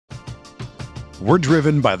We're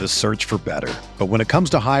driven by the search for better. But when it comes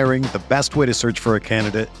to hiring, the best way to search for a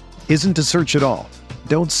candidate isn't to search at all.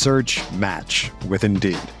 Don't search, match with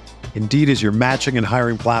Indeed. Indeed is your matching and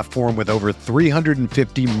hiring platform with over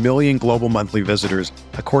 350 million global monthly visitors,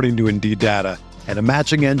 according to Indeed data, and a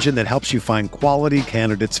matching engine that helps you find quality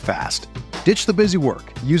candidates fast. Ditch the busy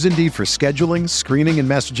work. Use Indeed for scheduling, screening, and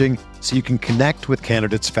messaging so you can connect with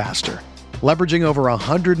candidates faster. Leveraging over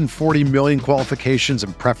 140 million qualifications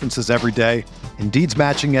and preferences every day, Indeed's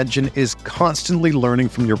matching engine is constantly learning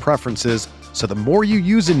from your preferences, so the more you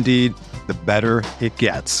use Indeed, the better it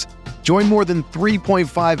gets. Join more than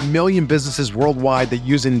 3.5 million businesses worldwide that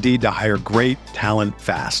use Indeed to hire great talent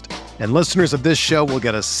fast. And listeners of this show will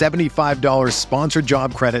get a $75 sponsored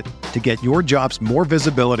job credit to get your jobs more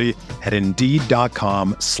visibility at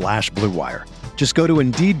Indeed.com/Blue Wire. Just go to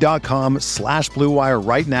Indeed.com/Blue Wire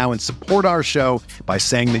right now and support our show by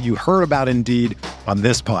saying that you heard about Indeed on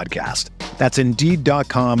this podcast. That's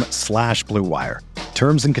Indeed.com/Blue Wire.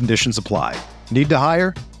 Terms and conditions apply. Need to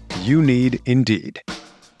hire? You need Indeed.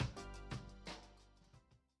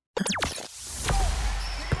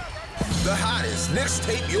 The hottest Knicks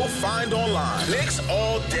tape you'll find online. Knicks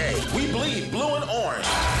all day. We bleed blue and orange.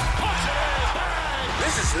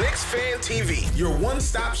 This is Knicks Fan TV, your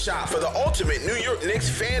one-stop shop for the ultimate New York Knicks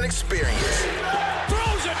fan experience.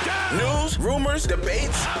 Throws it down. News, rumors,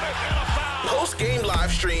 debates, post-game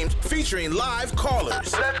live streams featuring live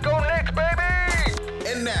callers. Let's go Knicks, baby!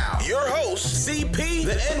 And now, your host, CP,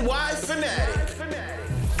 the NY Fanatic.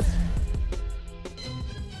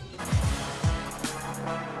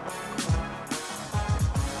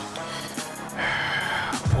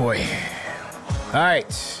 Boy. All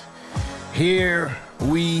right. Here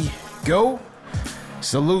we go.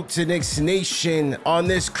 Salute to Knicks Nation on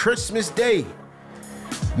this Christmas Day.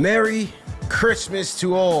 Merry Christmas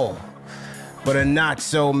to all, but a not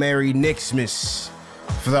so merry Knicksmas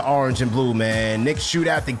for the orange and blue, man. Knicks shoot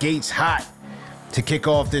out the gates hot to kick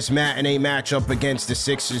off this matinee matchup against the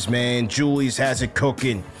Sixers, man. Julius has it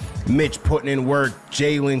cooking. Mitch putting in work.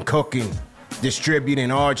 Jalen cooking. Distributing.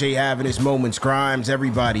 RJ having his moments. Grimes,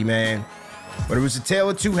 everybody, man. But it was a tale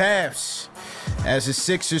of two halves as the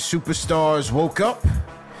Sixers superstars woke up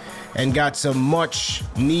and got some much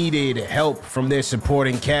needed help from their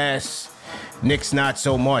supporting cast. Knicks not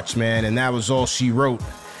so much, man, and that was all she wrote.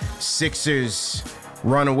 Sixers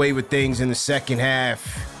run away with things in the second half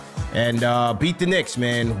and beat the Knicks,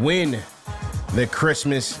 man. Win the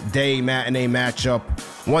Christmas Day matinee matchup,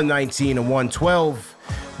 119 to 112.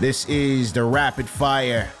 This is the Rapid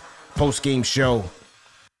Fire post-game show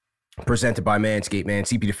presented by Manscaped, man.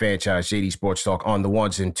 CP the Franchise, JD Sports Talk on the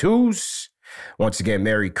ones and twos. Once again,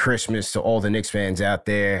 Merry Christmas to all the Knicks fans out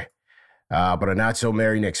there, but a not so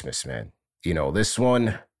Merry Knicksmas, man. You know, this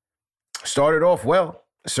one started off well.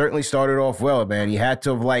 Certainly started off well, man. You had to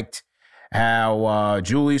have liked how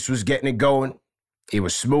Julius was getting it going. It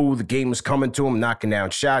was smooth. The game was coming to him, knocking down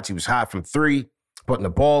shots. He was hot from three, putting the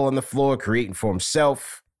ball on the floor, creating for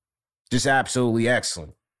himself. Just absolutely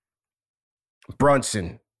excellent.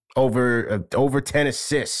 Brunson, over 10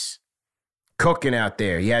 assists, cooking out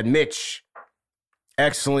there. You had Mitch,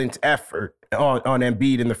 excellent effort on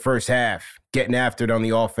Embiid in the first half, getting after it on the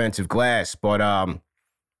offensive glass. But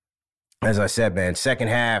as I said, man, second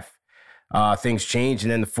half, things changed.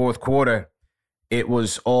 And then the fourth quarter, it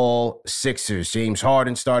was all Sixers. James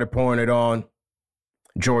Harden started pouring it on.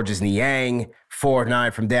 Georges Niang,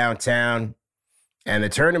 4-9 from downtown. And the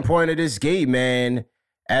turning point of this game, man,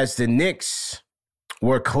 as the Knicks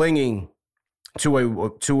were clinging to a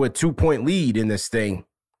 2-point lead in this thing,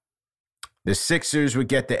 the Sixers would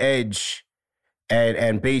get the edge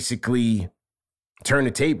and basically turn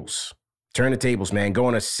the tables. Turn the tables, man.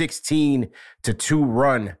 Going a 16-2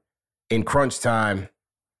 run in crunch time.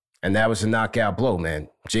 And that was a knockout blow, man.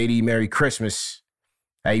 JD, Merry Christmas.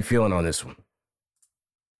 How you feeling on this one?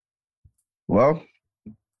 Well,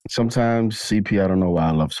 sometimes, CP, I don't know why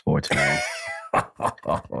I love sports, man.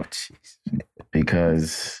 Oh, jeez.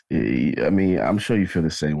 Because, I mean, I'm sure you feel the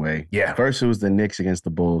same way. Yeah. First, it was the Knicks against the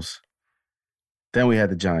Bulls. Then we had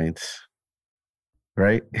the Giants,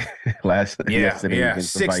 right? Yesterday against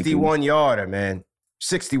the Vikings. 61-yarder, man.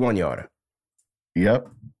 61-yarder. Yep.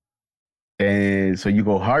 And so you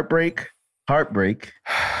go heartbreak.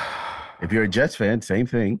 If you're a Jets fan, same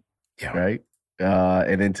thing, right?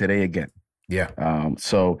 And then today again. Yeah.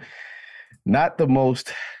 So not the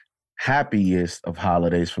most happiest of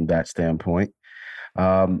holidays from that standpoint.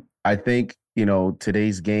 I think,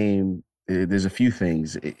 today's game, there's a few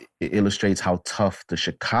things. It illustrates how tough the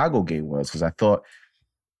Chicago game was, because I thought,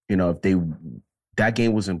 if that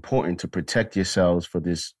game was important to protect yourselves for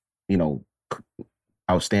this,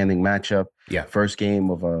 outstanding matchup. Yeah. First game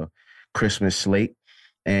of a Christmas slate,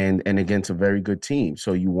 and against a very good team.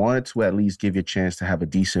 So you wanted to at least give you a chance to have a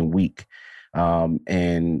decent week.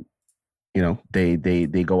 And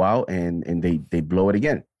they go out and they blow it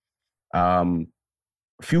again. A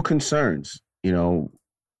few concerns. The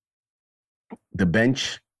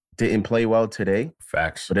bench didn't play well today.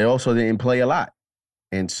 Facts. But they also didn't play a lot.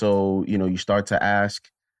 And so, you start to ask,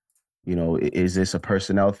 is this a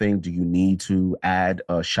personnel thing? Do you need to add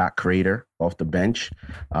a shot creator off the bench?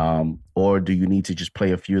 Or do you need to just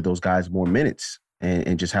play a few of those guys more minutes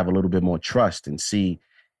and just have a little bit more trust and see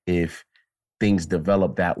if things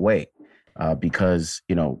develop that way? Because,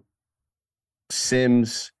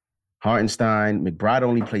 Sims, Hartenstein, McBride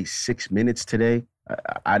only played 6 minutes today.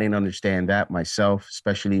 I didn't understand that myself,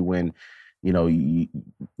 especially when, you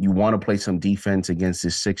want to play some defense against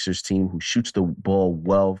this Sixers team who shoots the ball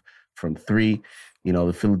well from three.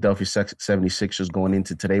 The Philadelphia 76ers going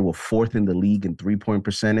into today were 4th in the league in three-point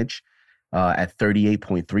percentage at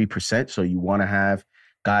 38.3%. So you want to have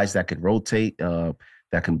guys that could rotate,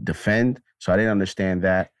 that can defend. So I didn't understand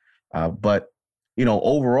that. But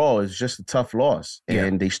overall, it's just a tough loss.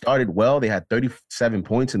 And they started well. They had 37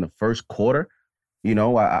 points in the first quarter.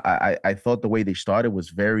 I thought the way they started was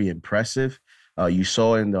very impressive. You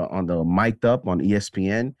saw on the mic'd up on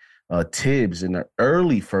ESPN, Tibbs in the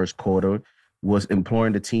early first quarter was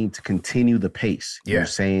imploring the team to continue the pace. He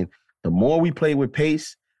was saying, the more we play with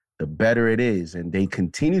pace, the better it is. And they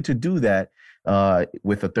continue to do that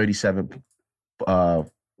with a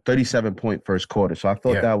 37-point first quarter. So I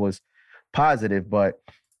thought that was positive, but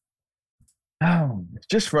it's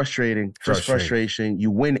just frustrating. Just frustration.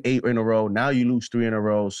 You win 8 in a row. Now you lose 3 in a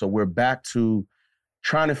row. So we're back to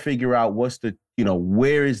trying to figure out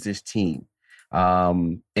where is this team?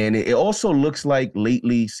 And it also looks like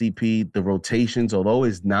lately, CP, the rotations, although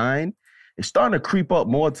it's 9, it's starting to creep up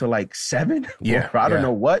more to like 7. I don't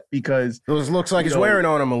know what, because it looks like it's wearing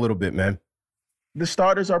on them a little bit, man. The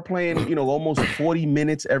starters are playing, almost 40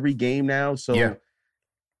 minutes every game now. So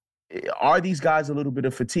are these guys a little bit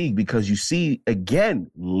of fatigue? Because you see, again,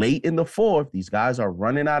 late in the fourth, these guys are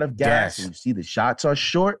running out of gas. And you see the shots are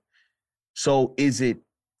short. So is it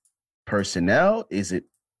personnel? Is it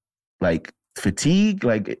like fatigue?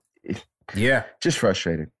 Just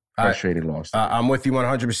frustrating. Frustrating loss. I'm with you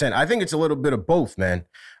 100%. I think it's a little bit of both, man.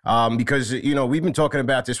 Because, we've been talking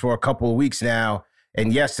about this for a couple of weeks now.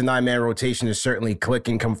 And yes, the 9-man rotation is certainly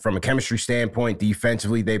clicking from a chemistry standpoint.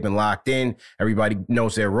 Defensively, they've been locked in. Everybody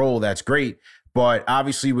knows their role. That's great. But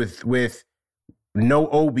obviously with no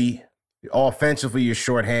Obi, offensively, you're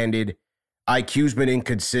shorthanded. IQ's been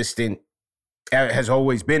inconsistent, has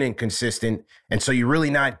always been inconsistent. And so you're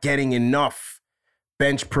really not getting enough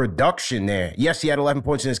bench production there. Yes, he had 11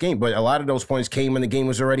 points in this game, but a lot of those points came when the game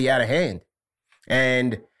was already out of hand.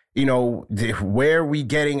 And where are we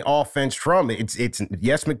getting offense from? It's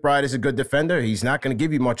yes, McBride is a good defender. He's not going to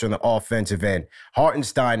give you much on the offensive end.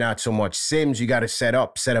 Hartenstein, not so much. Sims, you got to set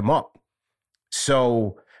him up.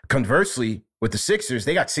 So conversely, with the Sixers,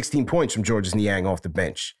 they got 16 points from Georges Niang off the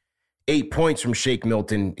bench. 8 points from Shake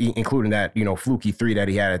Milton, including that, fluky 3 that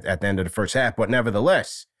he had at the end of the first half. But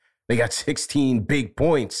nevertheless, they got 16 big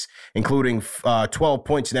points, including 12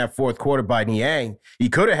 points in that fourth quarter by Niang. He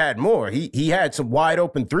could have had more. He had some wide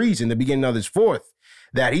open threes in the beginning of this fourth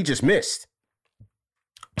that he just missed.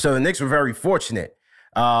 So the Knicks were very fortunate,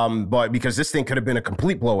 but because this thing could have been a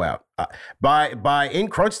complete blowout. By in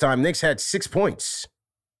crunch time, Knicks had 6 points.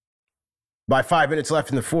 By 5 minutes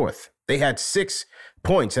left in the fourth, they had 6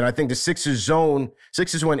 points, and I think the Sixers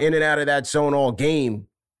went in and out of that zone all game.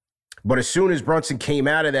 But as soon as Brunson came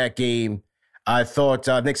out of that game, I thought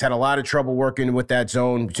Knicks had a lot of trouble working with that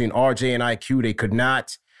zone between RJ and IQ. They could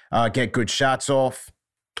not get good shots off.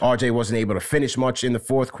 RJ wasn't able to finish much in the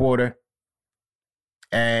fourth quarter.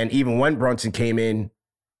 And even when Brunson came in,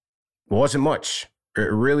 it wasn't much.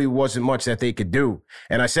 It really wasn't much that they could do.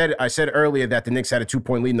 And I said earlier that the Knicks had a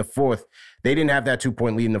 2-point lead in the fourth. They didn't have that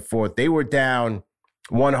 2-point lead in the fourth. They were down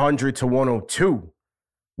 100-102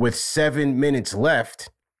 with 7 minutes left.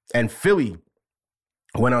 And Philly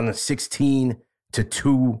went on a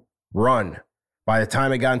 16-2 run. By the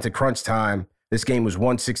time it got into crunch time, this game was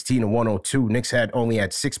 116-102. Knicks only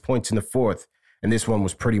had 6 points in the fourth, and this one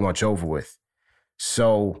was pretty much over with.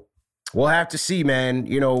 So we'll have to see, man.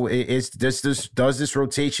 Does this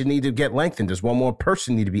rotation need to get lengthened? Does one more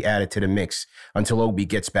person need to be added to the mix until Obi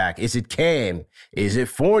gets back? Is it Cam? Is it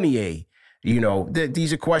Fournier?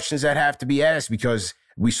 These are questions that have to be asked because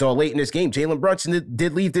we saw late in this game, Jalen Brunson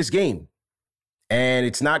did leave this game. And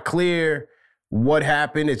it's not clear what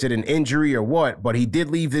happened. Is it an injury or what? But he did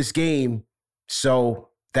leave this game. So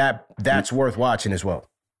that's worth watching as well.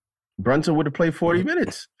 Brunson would have played 40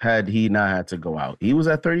 minutes had he not had to go out. He was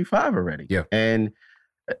at 35 already. Yeah. And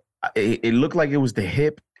it looked like it was the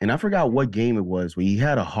hip. And I forgot what game it was where he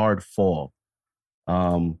had a hard fall.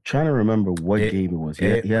 Trying to remember what game it was. He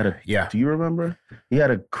had a. Do you remember? He had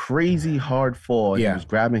a crazy hard fall. And he was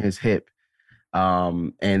grabbing his hip.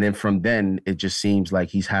 And then from then, it just seems like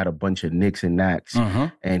he's had a bunch of nicks and knacks.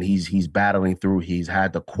 And he's battling through. He's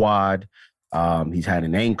had the quad. He's had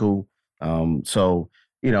an ankle. So,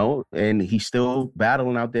 you know, and he's still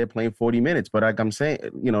battling out there playing 40 minutes. But like I'm saying,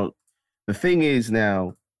 you know, the thing is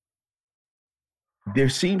now, there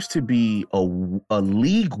seems to be a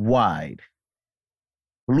league-wide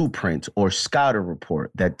blueprint or scouter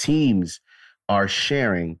report that teams are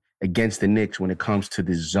sharing against the Knicks when it comes to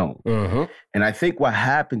this zone. And I think what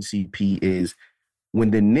happens, CP, is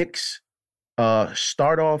when the Knicks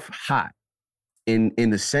start off hot in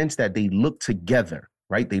the sense that they look together,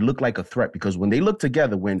 right? They look like a threat because when they look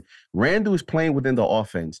together, when Randle is playing within the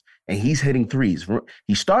offense and he's hitting threes,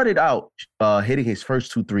 he started out hitting his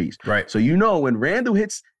first 2 threes. Right. So, you know, when Randle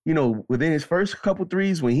hits, you know, within his first couple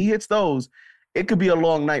threes, when he hits those, it could be a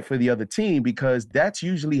long night for the other team because that's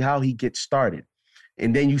usually how he gets started.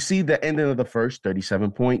 And then you see the ending of the first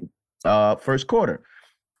 37-point first quarter.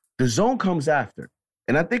 The zone comes after.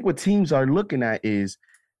 And I think what teams are looking at is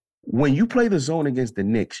when you play the zone against the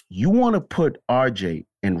Knicks, you want to put RJ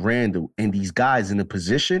and Randle and these guys in a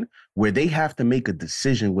position where they have to make a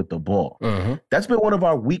decision with the ball. That's been one of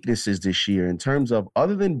our weaknesses this year in terms of,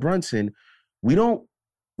 other than Brunson, we don't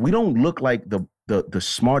look like the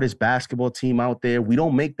smartest basketball team out there. We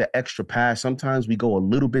don't make the extra pass. Sometimes we go a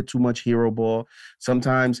little bit too much hero ball.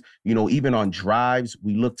 Sometimes, you know, even on drives,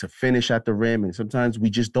 we look to finish at the rim, and sometimes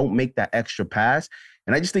we just don't make that extra pass.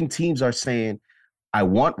 And I just think teams are saying, I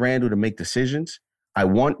want Randle to make decisions. I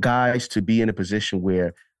want guys to be in a position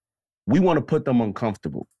where we want to put them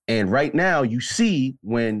uncomfortable. And right now, you see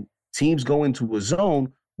when teams go into a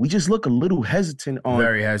zone, we just look a little hesitant on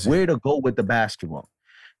where to go with the basketball.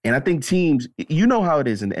 And I think teams, you know how it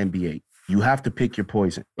is in the NBA. You have to pick your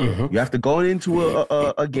poison. You have to go into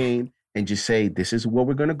a game and just say, this is what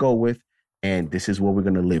we're going to go with, and this is what we're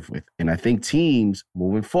going to live with. And I think teams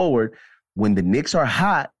moving forward, when the Knicks are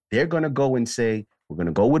hot, they're going to go and say, we're going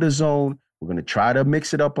to go with a zone. We're going to try to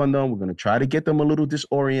mix it up on them. We're going to try to get them a little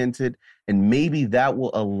disoriented. And maybe that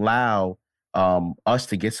will allow us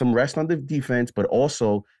to get some rest on the defense, but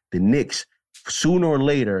also the Knicks, sooner or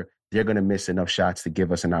later, they're going to miss enough shots to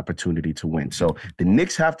give us an opportunity to win. So the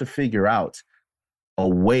Knicks have to figure out a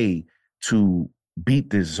way to beat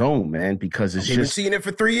this zone, man, because it's They've been seeing it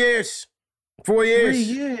for 3 years. 4 years.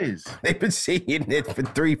 3 years. They've been seeing it for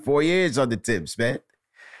 3-4 years on the Tibbs, man.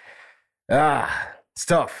 It's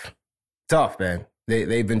tough. Tough, man.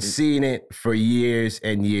 They've been seeing it for years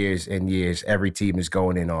and years and years. Every team is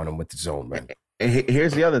going in on them with the zone, man. And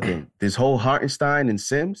here's the other thing. This whole Hartenstein and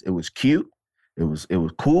Sims, it was cute. It was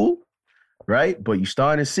cool, right? But you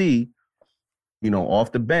starting to see, you know,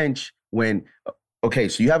 off the bench when, okay,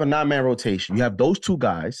 so you have a 9-man rotation. You have those 2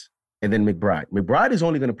 guys and then McBride. McBride is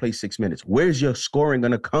only going to play 6 minutes. Where's your scoring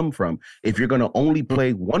going to come from if you're going to only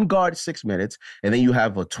play one guard 6 minutes and then you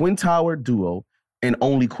have a twin tower duo and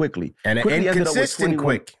only Quickly? And an inconsistent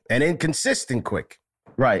Quick. An inconsistent Quick.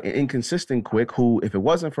 Right, an inconsistent Quick who, if it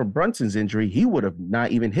wasn't for Brunson's injury, he would have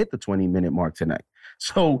not even hit the 20-minute mark tonight.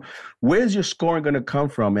 So where's your scoring going to come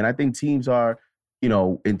from? And I think teams are, you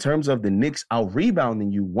know, in terms of the Knicks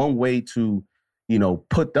out-rebounding you, one way to, you know,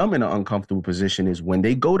 put them in an uncomfortable position is when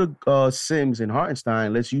they go to Sims and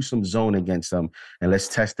Hartenstein, let's use some zone against them and let's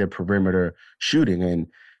test their perimeter shooting. And,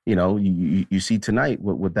 you know, you see tonight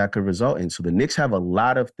what that could result in. So the Knicks have a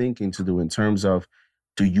lot of thinking to do in terms of,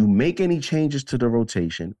 do you make any changes to the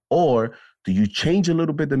rotation, or do you change a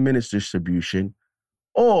little bit the minutes distribution,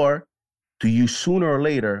 or do you sooner or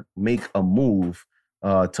later make a move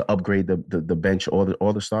to upgrade the bench or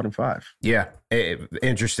the starting 5? Yeah,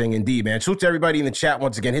 interesting indeed, man. Salute to everybody in the chat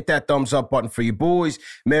once again. Hit that thumbs up button for your boys.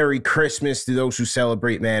 Merry Christmas to those who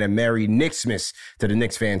celebrate, man, and Merry Knicksmas to the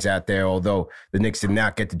Knicks fans out there, although the Knicks did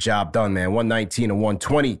not get the job done, man.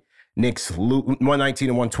 119-120. Knicks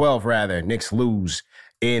 119-112, rather. Knicks lose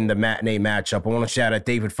in the matinee matchup. I want to shout out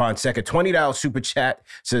David Fonseca. $20 super chat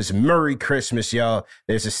says, Merry Christmas, y'all.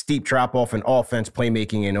 There's a steep drop-off in offense,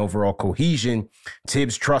 playmaking, and overall cohesion.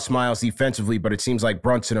 Tibbs trusts Miles defensively, but it seems like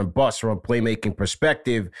Brunson or bust from a playmaking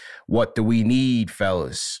perspective. What do we need,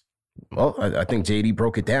 fellas? Well, I think JD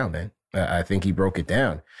broke it down, man. I think he broke it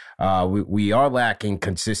down. We are lacking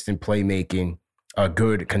consistent playmaking, a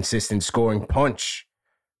good, consistent scoring punch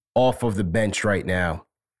off of the bench right now.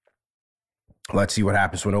 Let's see what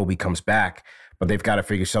happens when Obi comes back. but they've got to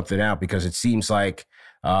figure something out because it seems like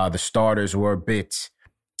the starters were a bit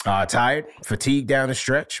tired, fatigued down the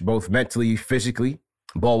stretch, both mentally, physically.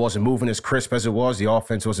 The ball wasn't moving as crisp as it was. The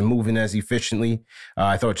offense wasn't moving as efficiently.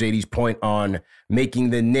 I thought JD's point on making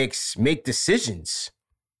the Knicks make decisions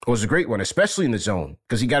was a great one, especially in the zone,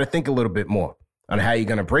 because you got to think a little bit more on how you're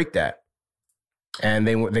going to break that. And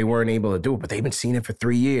they weren't able to do it, but they've been seeing it for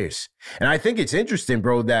 3 years. And I think it's interesting,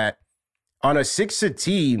 bro, that on a Sixer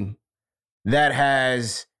team that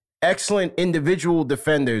has excellent individual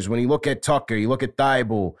defenders, when you look at Tucker, you look at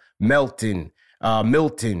Thibault, Milton,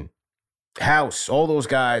 House, all those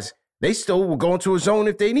guys, they still will go into a zone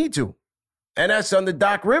if they need to. And that's under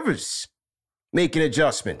Doc Rivers making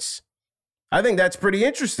adjustments. I think that's pretty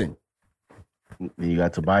interesting. You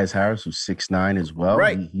got Tobias Harris, who's 6'9" as well.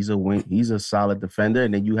 Right. He's a solid defender.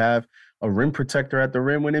 And then you have a rim protector at the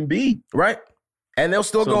rim with Embiid. Right. And they'll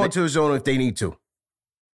still go into a zone if they need to.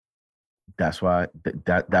 That's why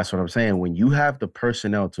that's what I'm saying. When you have the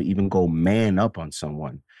personnel to even go man up on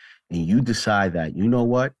someone and you decide that, you know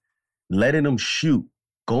what, letting them shoot,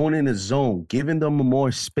 going in the zone, giving them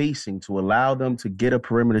more spacing to allow them to get a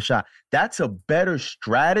perimeter shot, that's a better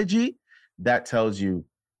strategy. That tells you,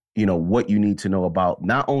 what you need to know about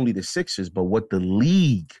not only the Sixers, but what the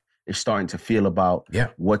league is starting to feel about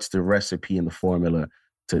what's the recipe and the formula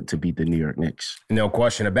to beat the New York Knicks. No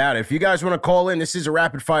question about it. If you guys want to call in, this is a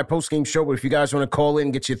rapid fire post-game show, but if you guys want to call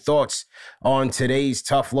in, get your thoughts on today's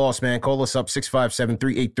tough loss, man, call us up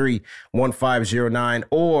 657-383-1509,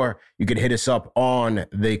 or you could hit us up on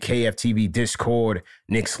the KFTV Discord.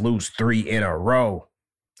 Knicks lose 3 in a row.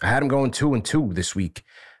 I had them going 2-2 this week.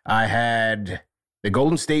 I had the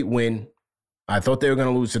Golden State win. I thought they were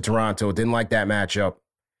going to lose to Toronto. Didn't like that matchup.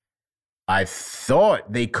 I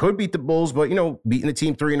thought they could beat the Bulls, but, beating the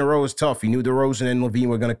team 3 in a row is tough. You knew DeRozan and Levine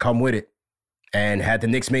were going to come with it. And had the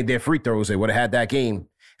Knicks made their free throws, they would have had that game.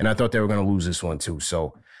 And I thought they were going to lose this one, too.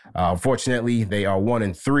 So, unfortunately, they are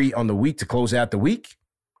 1-3 on the week to close out the week.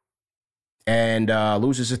 And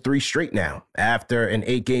loses a 3 straight now. After an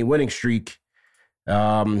 8-game winning streak,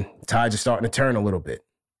 tides are starting to turn a little bit.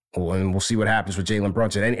 And we'll see what happens with Jalen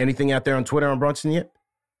Brunson. Anything out there on Twitter on Brunson yet?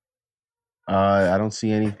 I don't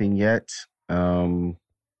see anything yet.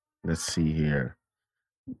 Let's see here.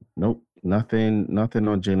 Nope, nothing on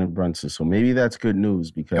Jalen Brunson. So maybe that's good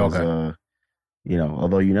news because,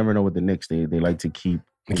 although you never know with the Knicks, they like to keep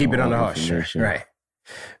it on the hush.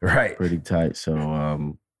 Right. Pretty tight.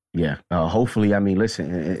 So, hopefully,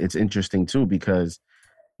 listen, it's interesting too because,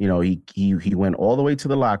 he went all the way to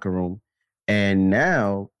the locker room, and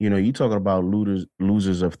now, you talking about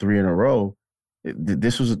losers of 3 in a row.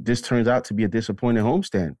 This turns out to be a disappointing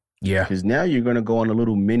homestand. Yeah. Because now you're going to go on a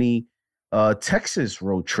little mini Texas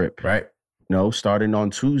road trip. Right. Starting on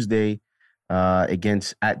Tuesday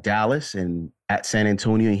at Dallas and at San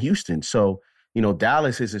Antonio and Houston. So,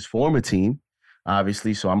 Dallas is his former team,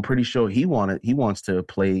 obviously. So I'm pretty sure he wants to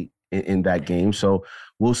play in that game. So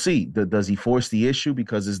we'll see. Does he force the issue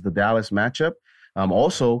because it's the Dallas matchup?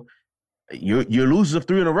 Also, you're losers of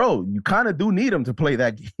 3 in a row. You kind of do need them to play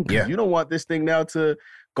that game. Yeah. You don't want this thing now to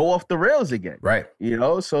go off the rails again. Right.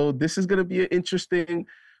 So this is going to be an interesting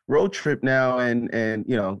road trip now. And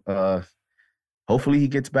hopefully he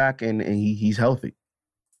gets back and he's healthy.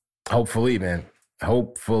 Hopefully, man.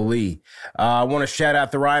 Hopefully. I want to shout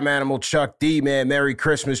out the Rhyme Animal, Chuck D, man. Merry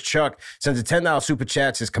Christmas, Chuck. Sends a $10 super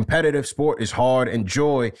chat. Says, competitive sport is hard.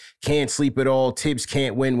 Enjoy. Can't sleep at all. Tibbs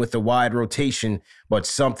can't win with the wide rotation, but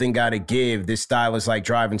something got to give. This style is like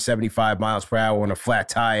driving 75 miles per hour on a flat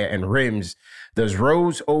tire and rims. Does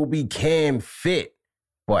Rose Obi Cam fit?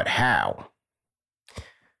 But how?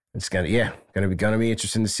 It's gonna be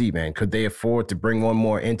interesting to see, man. Could they afford to bring one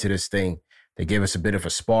more into this thing to give us a bit of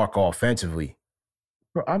a spark offensively?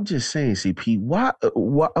 Bro, I'm just saying, CP, why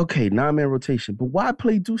okay, 9-man rotation, but why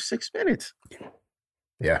play do 6 minutes?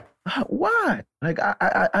 Yeah. Why? Like,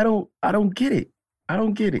 I don't get it. I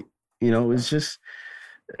don't get it. It's just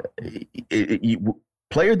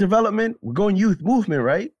player development. We're going youth movement,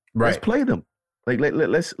 right? Let's play them. Like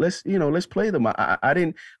let's play them. I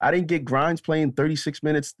didn't get Grimes playing 36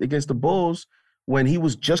 minutes against the Bulls when he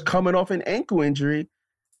was just coming off an ankle injury,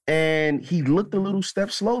 and he looked a little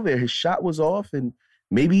step slow there. His shot was off, and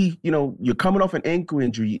maybe, you're coming off an ankle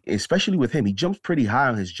injury, especially with him. He jumps pretty high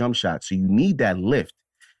on his jump shot, so you need that lift.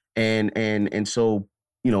 And so,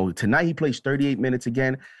 tonight he plays 38 minutes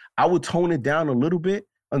again. I would tone it down a little bit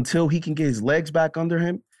until he can get his legs back under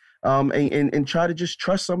him, and try to just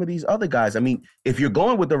trust some of these other guys. If you're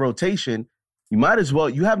going with the rotation, you might as well.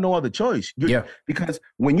 You have no other choice. Because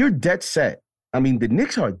when you're dead set, the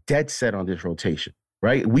Knicks are dead set on this rotation.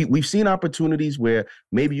 right? We've seen opportunities where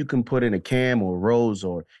maybe you can put in a Cam or Rose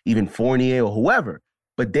or even Fournier or whoever,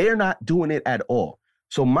 but they're not doing it at all.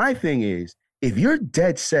 So my thing is, if you're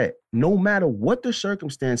dead set, no matter what the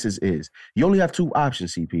circumstances is, you only have two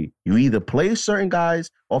options, CP. You either play certain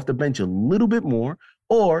guys off the bench a little bit more,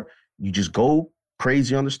 or you just go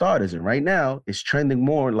crazy on the starters. And right now, it's trending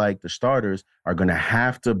more like the starters are going to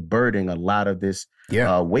have to burden a lot of this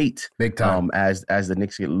weight, big time, as the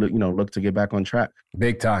Knicks look to get back on track.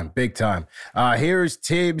 Big time. Here's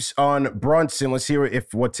Tibbs on Brunson. Let's hear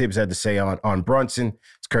what Tibbs had to say on Brunson.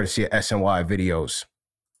 It's courtesy of SNY Videos.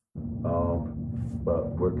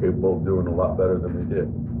 But we're capable of doing a lot better than we did.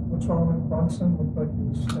 What's wrong with Brunson? Looked like he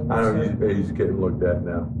was. I don't know. He's getting looked at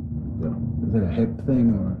now. Yeah. Is it a hip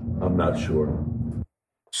thing or? I'm not sure.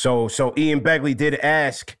 So Ian Begley did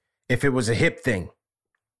ask if it was a hip thing,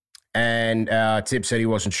 and Tibbs said he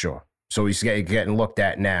wasn't sure. So he's getting looked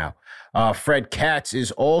at now. Fred Katz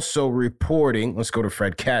is also reporting. Let's go to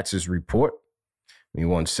Fred Katz's report. Give me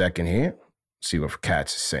 1 second here. See what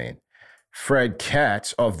Katz is saying. Fred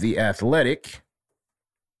Katz of The Athletic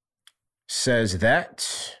says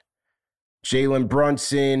that Jalen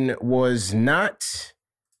Brunson was not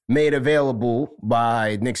made available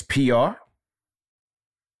by Knicks PR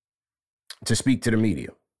to speak to the media.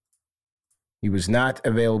 He was not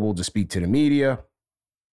available to speak to the media.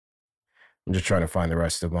 I'm just trying to find the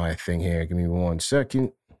rest of my thing here. Give me 1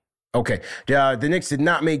 second. Okay. The Knicks did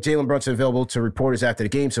not make Jalen Brunson available to reporters after the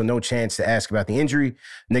game, so no chance to ask about the injury.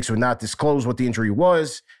 Knicks would not disclose what the injury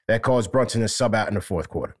was that caused Brunson to sub out in the fourth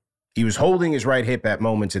quarter. He was holding his right hip at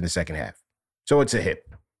moments in the second half. So it's a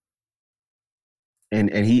hip. And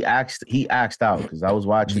he axed out because I was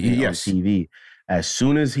watching it on TV. As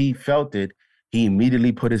soon as he felt it, he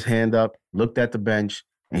immediately put his hand up, looked at the bench,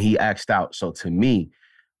 and he axed out. So to me,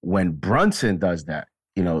 when Brunson does that,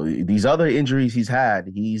 these other injuries he's had,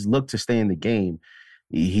 he's looked to stay in the game.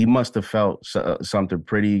 He must have felt something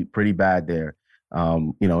pretty bad there.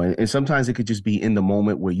 And sometimes it could just be in the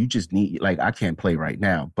moment where you just need, like, I can't play right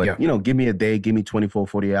now, but give me a day, give me 24,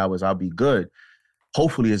 40 hours, I'll be good.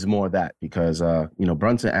 Hopefully it's more of that because,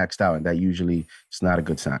 Brunson axed out, and that usually is not a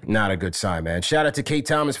good sign. Not a good sign, man. Shout out to K.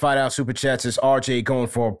 Thomas, $5 Super Chat. Says RJ going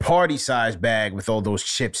for a party-sized bag with all those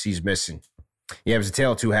chips he's missing. Yeah, it was a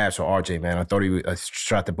tale of two halves for RJ, man. I thought he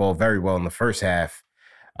shot the ball very well in the first half.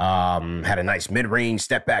 Had a nice mid-range,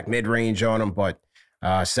 step-back mid-range on him, but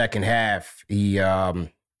second half, he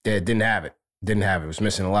didn't have it. It was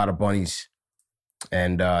missing a lot of bunnies,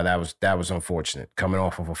 and that was unfortunate. Coming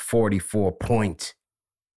off of a 44-point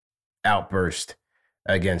outburst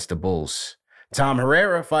against the Bulls. Tom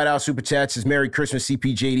Herrera, $5 Super Chat, says, Merry Christmas,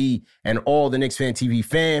 CPJD, and all the Knicks Fan TV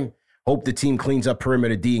fam. Hope the team cleans up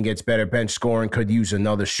perimeter D and gets better bench scoring. Could use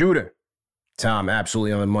another shooter. Tom,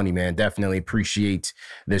 absolutely on the money, man. Definitely appreciate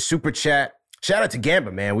the Super Chat. Shout out to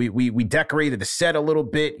Gamba, man. We decorated the set a little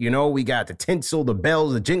bit. We got the tinsel, the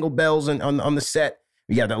bells, the jingle bells on the set.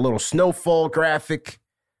 We got that little snowfall graphic.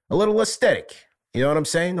 A little aesthetic. You know what I'm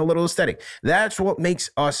saying? A little aesthetic. That's what makes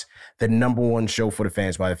us the number one show for the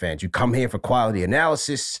fans by the fans. You come here for quality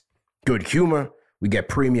analysis, good humor. We get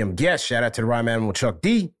premium guests. Shout out to the Rhyme Animal Chuck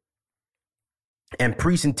D. And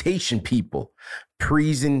presentation, people.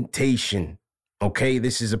 Presentation. Okay?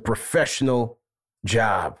 This is a professional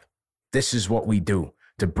job. This is what we do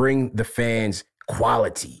to bring the fans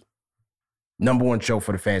quality. Number one show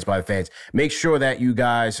for the fans by the fans. Make sure that you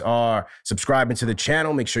guys are subscribing to the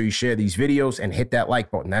channel. Make sure you share these videos and hit that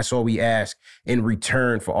like button. That's all we ask in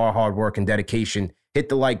return for our hard work and dedication. Hit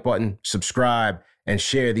the like button, subscribe, and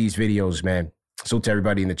share these videos, man. So to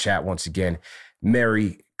everybody in the chat once again,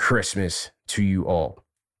 Merry Christmas to you all.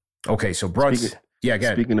 Okay, so Brunson.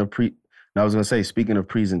 Speaking of speaking of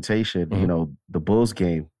presentation, the Bulls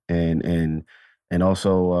game and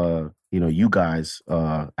also you guys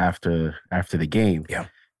after the game. Yeah.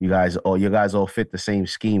 You guys all fit the same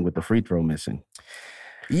scheme with the free throw missing.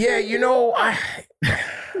 Yeah,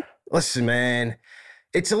 listen, man.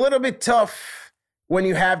 It's a little bit tough when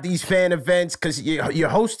you have these fan events because you're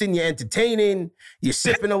hosting, you're entertaining, you're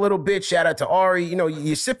sipping a little bit. Shout out to Ari.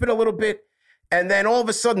 You're sipping a little bit, and then all of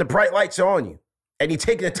a sudden the bright lights are on you, and you're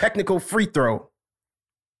taking a technical free throw,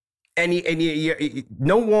 and you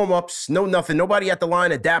no warm-ups, no nothing. Nobody at the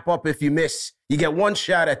line to dap up if you miss. You get one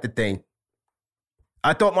shot at the thing.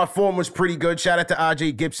 I thought my form was pretty good. Shout out to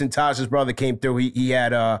AJ Gibson. Taj's brother came through. He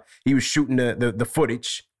was shooting the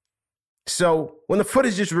footage. So when the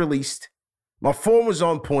footage is released, my form was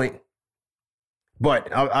on point.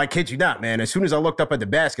 But I kid you not, man. As soon as I looked up at the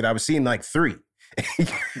basket, I was seeing like 3.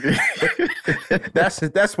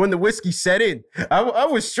 That's when the whiskey set in. I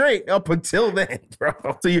was straight up until then, bro.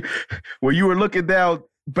 So when you were looking down,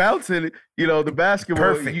 bouncing, the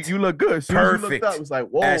basketball, Perfect. You look good. As soon as you looked up, it was like,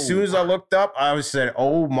 whoa. As soon as I looked up, I was said,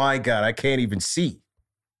 oh my God, I can't even see.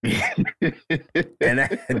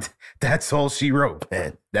 And that's all she wrote,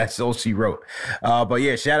 man. That's all she wrote. But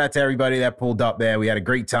yeah, shout out to everybody that pulled up, man. We had a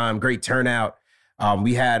great time, great turnout.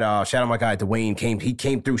 We had shout out my guy Dwayne he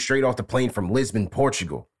came through straight off the plane from Lisbon,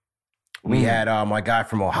 Portugal. We had my guy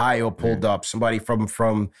from Ohio pulled up. Somebody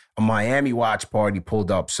from a Miami watch party pulled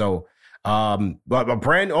up. So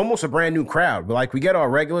but almost a brand new crowd. Like we get our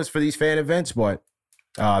regulars for these fan events, but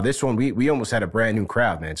this one we almost had a brand new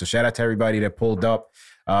crowd, man. So shout out to everybody that pulled up.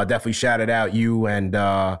 Definitely shouted out you and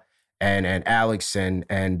Alex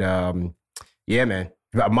and yeah, man.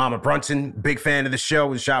 Mama Brunson, big fan of the show,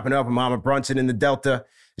 was shopping up with Mama Brunson in the Delta.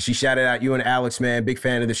 She shouted out you and Alex, man, big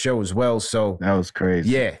fan of the show as well. So that was crazy.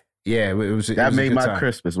 Yeah, it was. That made my time.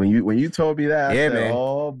 Christmas when you told me that. I said, man.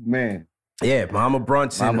 Oh man. Yeah, Mama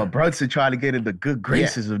Brunson. Mama Brunson trying to get in the good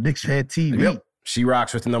graces of Knicks Fan TV. Yep. She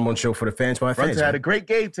rocks with the number one show for the fans by fans. Brunson had a great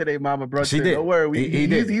game today, Mama Brunson. She did. Don't worry, he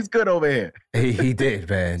did. He's good over here. He did,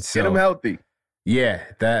 man. So, get him healthy. Yeah,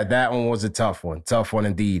 that one was a tough one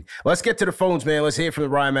indeed. Let's get to the phones, man. Let's hear from the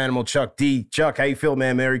Rhyme Animal, Chuck D. Chuck, how you feel,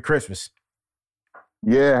 man? Merry Christmas.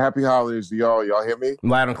 Yeah, happy holidays to y'all. Y'all hear me?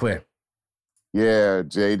 Loud and clear. Yeah,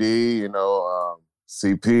 JD,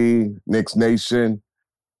 CP, Knicks Nation.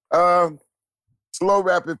 Slow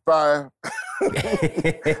rapid fire.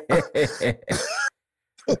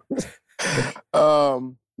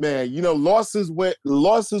 Man, losses wear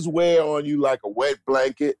on you like a wet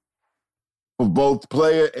blanket for both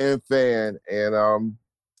player and fan. And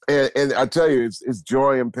I tell you, it's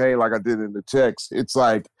joy and pain, like I did in the text. It's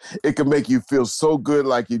like it can make you feel so good,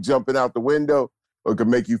 like you're jumping out the window, or it can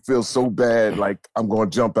make you feel so bad, like I'm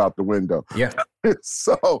going to jump out the window. Yeah.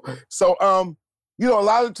 So a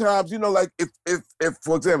lot of times, like if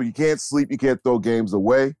for example, you can't sleep, you can't throw games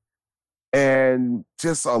away, and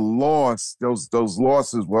just a loss, those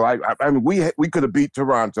losses. Well, I mean, we could have beat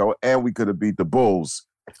Toronto and we could have beat the Bulls,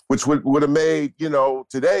 which would have made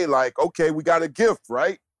today like, okay, we got a gift,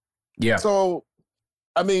 right? Yeah. So,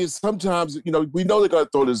 I mean, sometimes we know they're gonna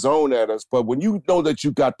throw the zone at us, but when you know that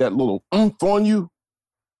you got that little oomph on you,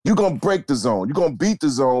 you're gonna break the zone. You're gonna beat the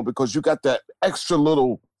zone because you got that extra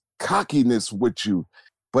little cockiness with you.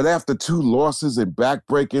 But after two losses and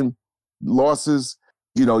back-breaking losses,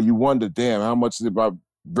 you wonder, damn, how much did my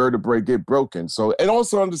vertebrae get broken? So, and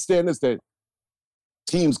also understand this, that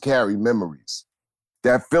teams carry memories.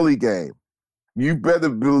 That Philly game, you better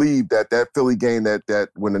believe that Philly game that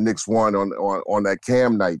when the Knicks won on that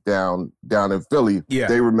Cam night down in Philly,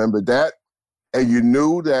 they remembered that. And you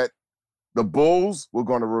knew that the Bulls were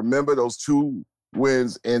going to remember those two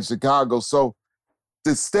wins in Chicago. So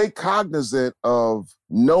to stay cognizant of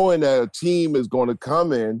knowing that a team is going to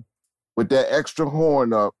come in with that extra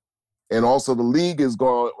horn up, and also the league is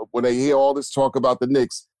going, when they hear all this talk about the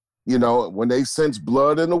Knicks, when they sense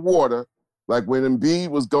blood in the water, like when Embiid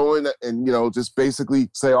was going and, just basically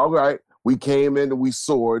say, all right, we came in and we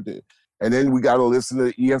soared, and then we got to listen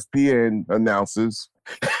to ESPN announcers.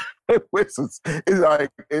 It's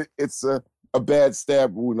a bad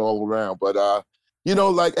stab wound all around. But,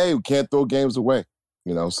 hey, we can't throw games away.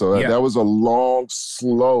 So that was a long,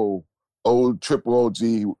 slow, old triple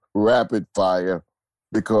OG rapid fire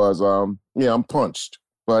because, I'm punched.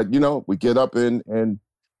 But, we get up and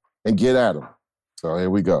get at them. So here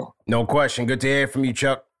we go. No question. Good to hear from you,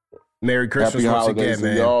 Chuck. Merry Christmas Happy once holidays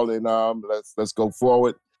again, man. Y'all, and let's go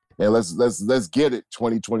forward and let's get it.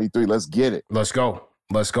 2023. Let's get it. Let's go,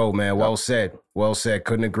 man. Well said.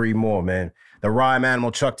 Couldn't agree more, man. The Rhyme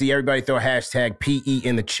Animal, Chuck D. Everybody throw hashtag PE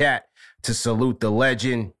in the chat to salute the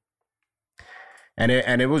legend. And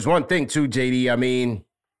it was one thing too, JD. I mean,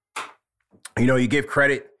 you give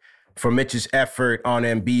credit for Mitch's effort on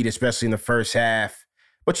Embiid, especially in the first half.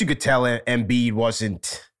 But you could tell Embiid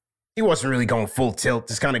wasn't really going full tilt,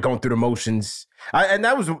 just kind of going through the motions. And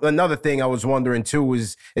that was another thing I was wondering too,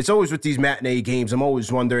 is it's always with these matinee games, I'm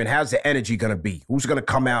always wondering, how's the energy going to be? Who's going to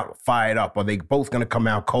come out fired up? Are they both going to come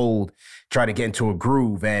out cold, try to get into a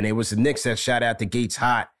groove? And it was the Knicks that shot out the gates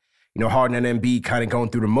hot. Harden and Embiid kind of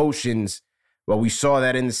going through the motions. But we saw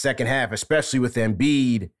that in the second half, especially with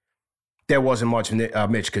Embiid, there wasn't much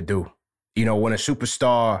Mitch could do. When a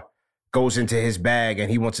superstar goes into his bag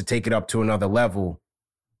and he wants to take it up to another level,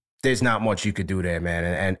 there's not much you could do there, man.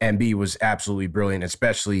 And Embiid was absolutely brilliant,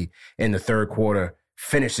 especially in the third quarter.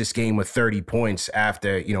 Finished this game with 30 points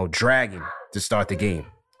after, dragging to start the game.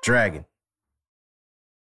 Dragging.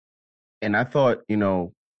 And I thought,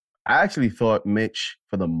 I actually thought Mitch,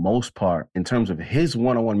 for the most part, in terms of his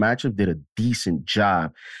one-on-one matchup, did a decent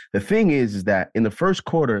job. The thing is that in the first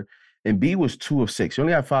quarter, Embiid was 2 of 6. He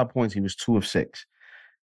only had 5 points. He was 2 of 6.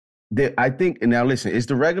 I think, and now listen, it's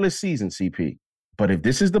the regular season, CP. But if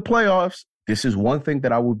this is the playoffs, this is one thing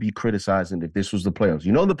that I would be criticizing if this was the playoffs.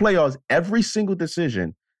 You know, the playoffs, every single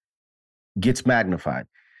decision gets magnified.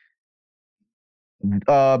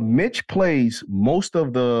 Mitch plays most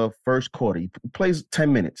of the first quarter. He plays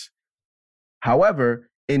 10 minutes. However,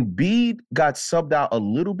 Embiid got subbed out a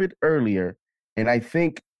little bit earlier, and I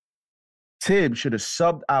think Tibbs should have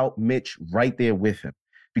subbed out Mitch right there with him,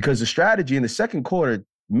 because the strategy in the second quarter,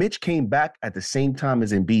 Mitch came back at the same time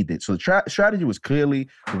as Embiid did. So the strategy was clearly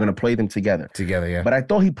we're going to play them together. Yeah. But I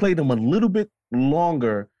thought he played them a little bit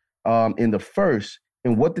longer in the first.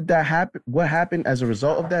 And what did that happen? What happened as a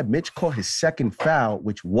result of that? Mitch caught his second foul,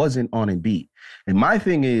 which wasn't on Embiid. And my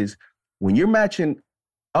thing is, when you're matching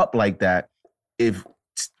up like that, if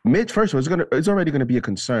Mitch, first of all, it's already going to be a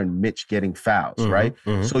concern, Mitch getting fouls, right?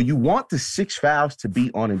 Mm-hmm. So you want the 6 fouls to be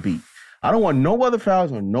on Embiid. I don't want no other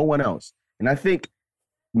fouls on no one else. And I think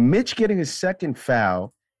Mitch getting his second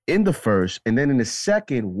foul in the first, and then in the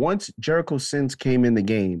second, once Jericho Sims came in the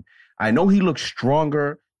game, I know he looked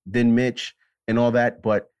stronger than Mitch and all that,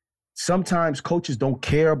 but sometimes coaches don't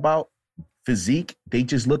care about physique. They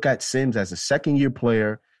just look at Sims as a second-year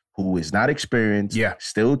player who is not experienced,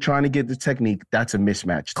 still trying to get the technique. That's a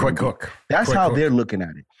mismatch. Quick hook. That's how they're looking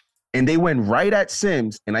at it. And they went right at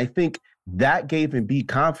Sims, and I think that gave Embiid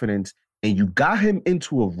confidence, and you got him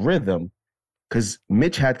into a rhythm because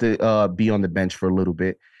Mitch had to be on the bench for a little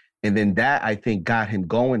bit. And then that, I think, got him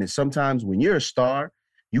going. And sometimes when you're a star,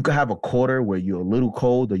 you could have a quarter where you're a little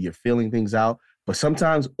cold or you're feeling things out. But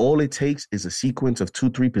sometimes all it takes is a sequence of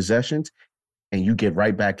 2-3 possessions, and you get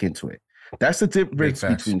right back into it. That's the difference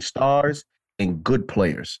between stars and good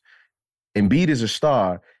players. Embiid is a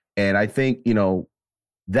star, and I think,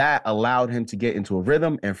 that allowed him to get into a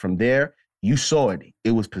rhythm. And from there, you saw it.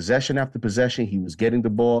 It was possession after possession. He was getting the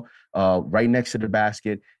ball right next to the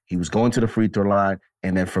basket. He was going to the free throw line.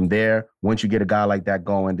 And then from there, once you get a guy like that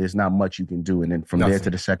going, there's not much you can do. And then from there to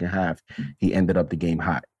the second half, he ended up the game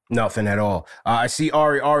hot. Nothing at all. I see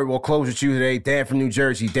Ari. Ari, we'll close with you today. Dan from New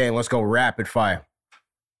Jersey. Dan, let's go rapid fire.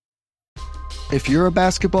 If you're a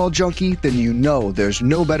basketball junkie, then you know there's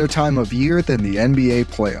no better time of year than the NBA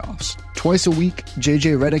playoffs. Twice a week,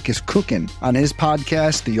 JJ Redick is cooking on his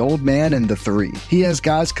podcast, The Old Man and the Three. He has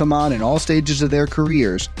guys come on in all stages of their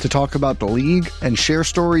careers to talk about the league and share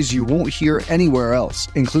stories you won't hear anywhere else,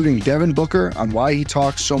 including Devin Booker on why he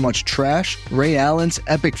talks so much trash, Ray Allen's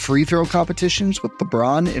epic free throw competitions with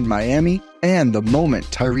LeBron in Miami, and the moment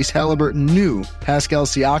Tyrese Halliburton knew Pascal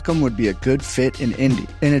Siakam would be a good fit in Indy.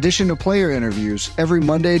 In addition to player interviews, every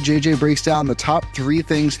Monday JJ breaks down the top 3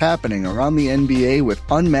 things happening around the NBA with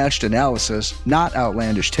unmatched analysis, not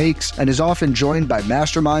outlandish takes, and is often joined by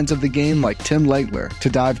masterminds of the game like Tim Legler to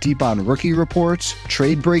dive deep on rookie reports,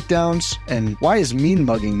 trade breakdowns, and why is mean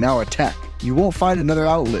mugging now a tech. You won't find another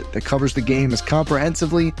outlet that covers the game as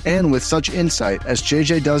comprehensively and with such insight as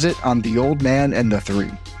JJ does it on The Old Man and the Three.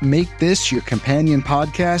 Make this your companion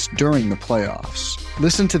podcast during the playoffs.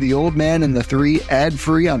 Listen to The Old Man and the Three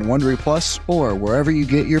ad-free on Wondery Plus or wherever you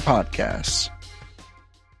get your podcasts.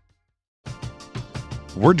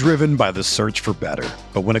 We're driven by the search for better.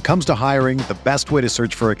 But when it comes to hiring, the best way to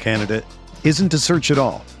search for a candidate isn't to search at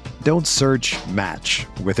all. Don't search, match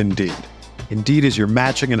with Indeed. Indeed is your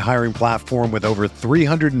matching and hiring platform with over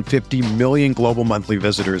 350 million global monthly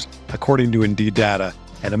visitors, according to Indeed data,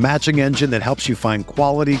 and a matching engine that helps you find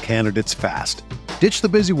quality candidates fast. Ditch the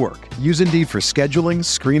busy work. Use Indeed for scheduling,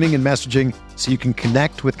 screening, and messaging so you can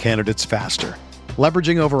connect with candidates faster.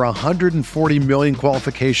 Leveraging over 140 million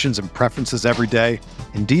qualifications and preferences every day,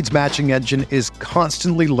 Indeed's matching engine is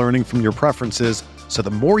constantly learning from your preferences, so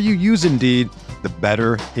the more you use Indeed, the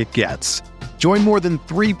better it gets. Join more than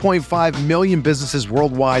 3.5 million businesses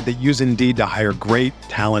worldwide that use Indeed to hire great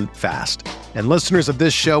talent fast. And listeners of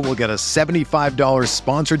this show will get a $75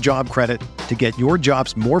 sponsored job credit to get your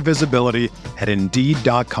jobs more visibility at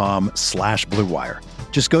Indeed.com/Blue Wire.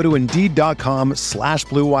 Just go to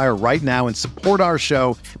Indeed.com/Blue Wire right now and support our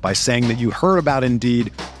show by saying that you heard about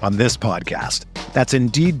Indeed on this podcast. That's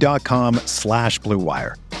Indeed.com/Blue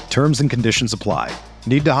Wire. Terms and conditions apply.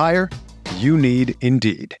 Need to hire? You need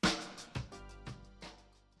Indeed.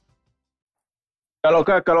 Hello,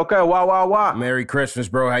 wow. Merry Christmas,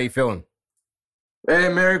 bro. How you feeling? Hey,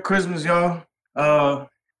 Merry Christmas, y'all.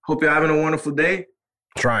 Hope you're having a wonderful day.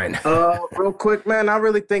 Trying. Real quick, man, I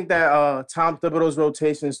really think that Tom Thibodeau's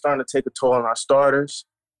rotation is starting to take a toll on our starters,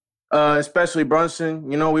 especially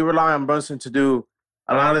Brunson. You know, we rely on Brunson to do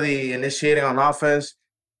a lot of the initiating on offense.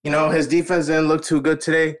 You know, his defense didn't look too good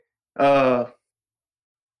today.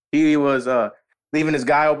 He was leaving his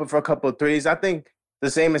guy open for a couple of threes. I think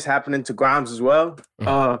the same is happening to Grimes as well,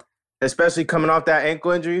 especially coming off that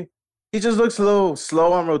ankle injury. He just looks a little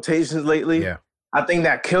slow on rotations lately. Yeah. I think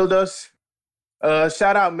that killed us.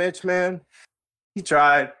 Shout out Mitch, man. He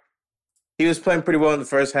tried. He was playing pretty well in the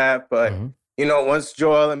first half, but, you know, once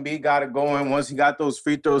Joel Embiid got it going, once he got those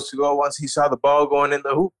free throws to go, once he saw the ball going in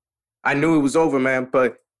the hoop, I knew it was over, man.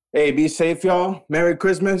 But, hey, be safe, y'all. Merry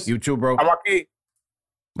Christmas. You too, bro.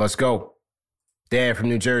 Let's go. Dan from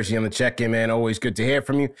New Jersey on the check-in, man. Always good to hear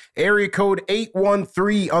from you. Area code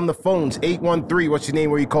 813 on the phones. 813, what's your name?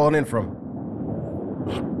 Where you calling in from?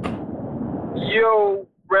 Yo,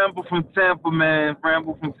 Ramble from Tampa, man.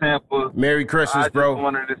 Ramble from Tampa. Merry Christmas, bro. I just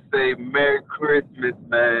wanted to say Merry Christmas,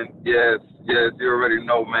 man. Yes, you already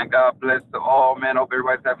know, man. God bless to all, man. Hope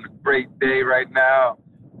everybody's having a great day right now.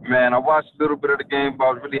 Man, I watched a little bit of the game, but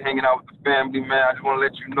I was really hanging out with the family, man. I just want to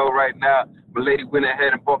let you know right now, my lady went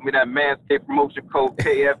ahead and bought me that Manscaped promotion code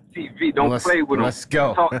KFTV. Don't play with them. Let's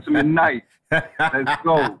go. Talk to me nice. Let's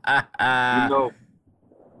go. You know,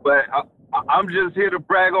 but I'm just here to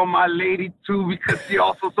brag on my lady, too, because she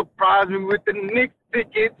also surprised me with the Knicks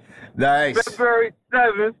tickets. Nice. February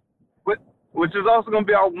 7th, which is also going to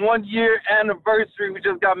be our 1-year anniversary. We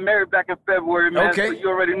just got married back in February, man. Okay. So you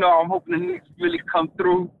already know I'm hoping the Knicks really come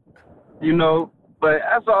through, you know. But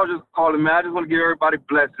that's all I was just calling, man. I just want to give everybody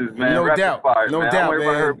blessings, man. No Rapid doubt. Fire, No man. doubt, I want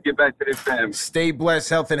everybody man. to get back to their family. Stay blessed,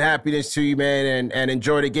 health, and happiness to you, man, and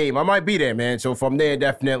enjoy the game. I might be there, man. So if I'm there,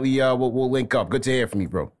 definitely we'll link up. Good to hear from you,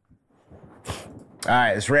 bro. All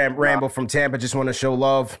right, it's Rambo from Tampa. Just want to show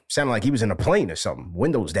love. Sounded like he was in a plane or something.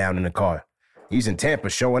 Windows down in the car. He's in Tampa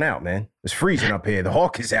showing out, man. It's freezing up here. The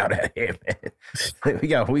Hawk is out here, man. we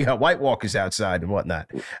got White Walkers outside and whatnot.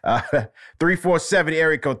 347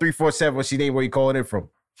 area code 347. What's your name? Where you calling in from?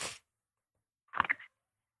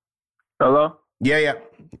 Hello? Yeah.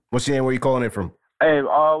 What's your name? Where you calling in from? Hey,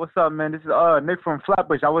 what's up, man? This is Nick from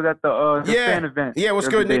Flatbush. I was at the fan event. Yeah, what's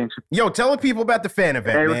good, Nick? Yo, tell the people about the fan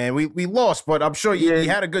event, man. We lost, but I'm sure you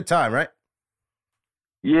had a good time, right?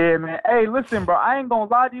 Yeah, man. Hey, listen, bro. I ain't gonna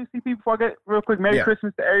lie to you, CP. Before I get real quick, Merry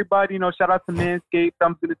Christmas to everybody. You know, shout out to Manscaped,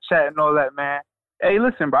 thumbs in the chat and all that, man. Hey,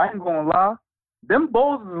 listen, bro. I ain't gonna lie. Them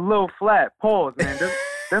bowls is a little flat. Pause, man.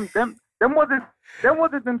 Them wasn't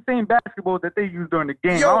them same basketballs that they used during the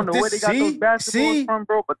game. Yo, I don't know where they got those basketballs from,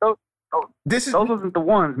 bro. But those wasn't the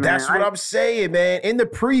ones, man. That's what I'm saying, man. In the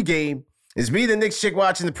pregame, it's me, the Knicks chick,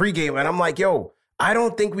 watching the pregame, and I'm like, yo, I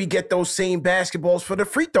don't think we get those same basketballs for the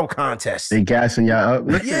free throw contest. They gassing y'all up.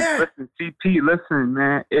 Listen, CP, listen,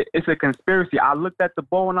 man. It's a conspiracy. I looked at the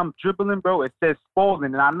ball when I'm dribbling, bro. It says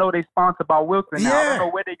Spalding, and I know they sponsored by Wilson. Now, I don't know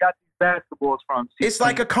where they got these basketballs from. CP. It's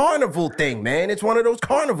like a carnival thing, man. It's one of those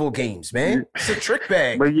carnival games, man. It's a trick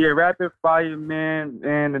bag. But yeah, rapid fire, man.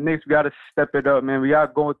 And the Knicks, we got to step it up, man. We got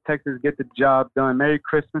to go to Texas, get the job done. Merry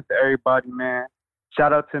Christmas to everybody, man.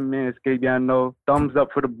 Shout out to Manscaped, y'all know. Thumbs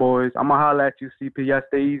up for the boys. I'm going to holler at you, CP. Y'all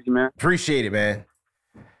stay easy, man. Appreciate it, man.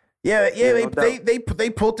 Yeah, they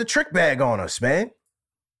pulled the trick bag on us, man.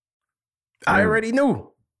 I already knew.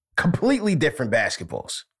 Completely different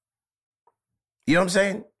basketballs. You know what I'm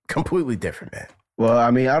saying? Completely different, man. Well,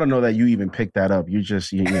 I mean, I don't know that you even picked that up. You just,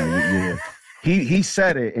 he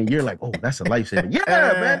said it, and you're like, oh, that's a lifesaver. Yeah,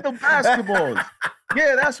 man, the basketballs.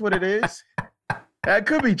 Yeah, that's what it is. That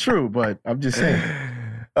could be true, but I'm just saying.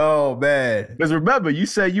 Oh, man. Because remember, you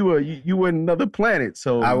said you were in another planet,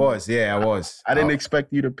 so I was. I didn't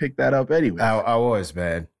expect you to pick that up anyway. I was,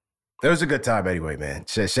 man. It was a good time anyway, man.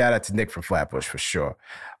 Shout out to Nick from Flatbush for sure.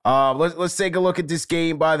 Let's take a look at this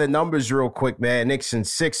game by the numbers real quick, man. Knicks and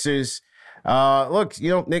Sixers. Look,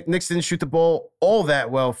 Knicks didn't shoot the ball all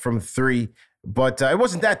that well from three, but it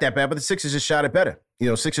wasn't that bad, but the Sixers just shot it better.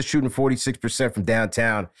 Sixers shooting 46% from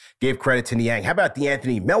downtown. Gave credit to Niang. How about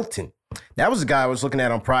Anthony Melton? That was the guy I was looking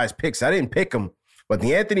at on Prize Picks. I didn't pick him, but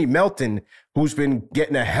Anthony Melton, who's been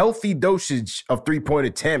getting a healthy dosage of three-point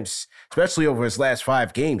attempts, especially over his last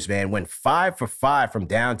 5 games, man, went 5 for 5 from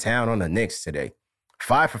downtown on the Knicks today.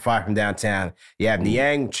 5 for 5 from downtown. You have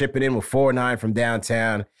Niang chipping in with 4-9 from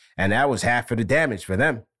downtown, and that was half of the damage for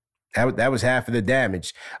them. That was half of the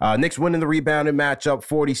damage. Knicks winning the rebounding matchup,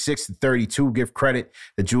 46-32. Give credit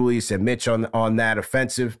to Julius and Mitch on that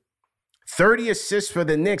offensive. 30 assists for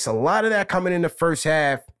the Knicks. A lot of that coming in the first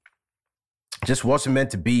half. Just wasn't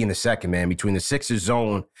meant to be in the second, man. Between the Sixers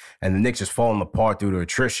zone and the Knicks just falling apart due to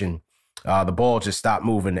attrition, the ball just stopped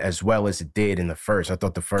moving as well as it did in the first. I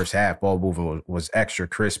thought the first half ball movement was extra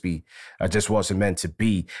crispy. Just wasn't meant to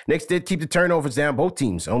be. Knicks did keep the turnovers down, both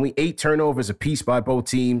teams. Only 8 turnovers apiece by both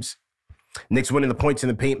teams. Knicks winning the points in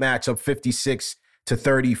the paint matchup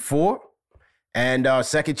 56-34. And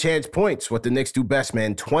second chance points, what the Knicks do best,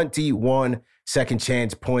 man. 21 second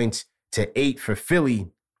chance points to 8 for Philly.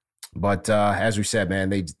 But as we said,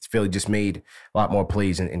 man, Philly just made a lot more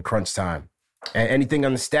plays in crunch time. And anything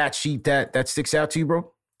on the stat sheet that sticks out to you,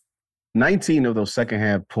 bro? 19 of those second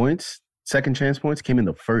chance points came in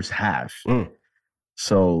the first half.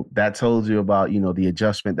 So that tells you about, the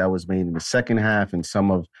adjustment that was made in the second half and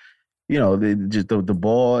some of, the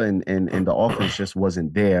ball and the offense just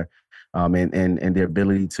wasn't there. And their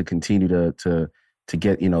ability to continue to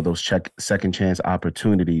get, those second chance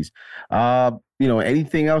opportunities.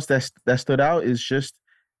 Anything else that stood out is just,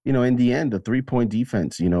 in the end, the 3-point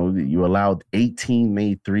defense. You allowed 18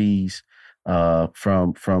 made threes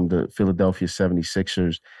from the Philadelphia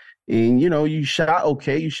 76ers. And, you shot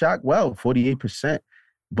okay. You shot well, 48%.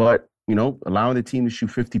 But, allowing the team to shoot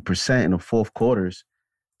 50% in the fourth quarters,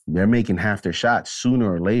 they're making half their shots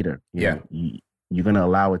sooner or later. You're going to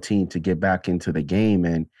allow a team to get back into the game.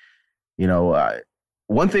 And,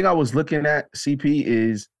 one thing I was looking at, CP,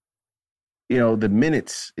 is, the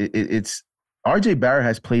minutes. It's RJ Barrett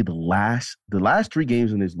has played the last 3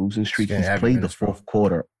 games in his losing streak. He's played the fourth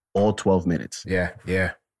quarter, all 12 minutes.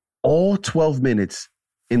 Yeah. All 12 minutes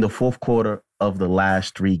in the fourth quarter of the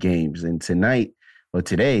last 3 games. And today,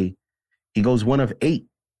 he goes 1 of 8,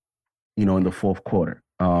 in the fourth quarter,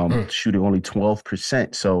 shooting only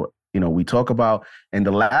 12%. So, we talk about in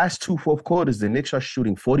the last 2 fourth quarters, the Knicks are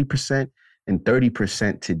shooting 40% and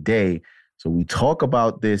 30% today. So we talk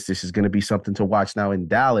about this. This is going to be something to watch now in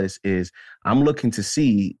Dallas. I'm looking to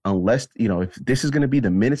see, unless, if this is going to be the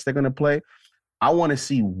minutes they're going to play, I want to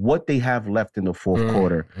see what they have left in the fourth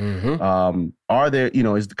quarter. Are there,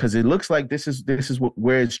 because it looks like this is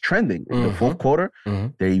where it's trending in the fourth quarter.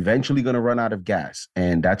 They're eventually going to run out of gas.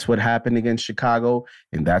 And that's what happened against Chicago.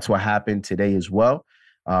 And that's what happened today as well.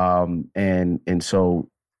 And so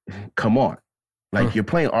come on. Like you're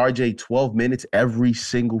playing RJ 12 minutes every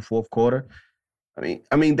single fourth quarter.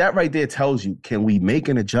 I mean, that right there tells you, can we make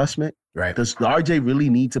an adjustment? Right. Does RJ really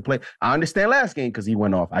need to play? I understand last game because he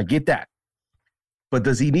went off. I get that. But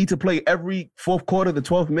does he need to play every fourth quarter, the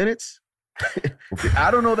 12 minutes?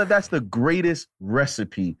 I don't know that that's the greatest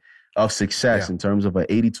recipe of success in terms of an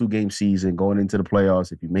 82-game season going into the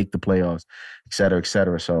playoffs, if you make the playoffs, et cetera, et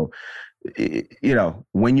cetera. So,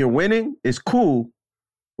 when you're winning, it's cool.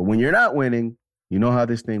 But when you're not winning, you know how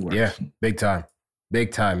this thing works. Yeah, big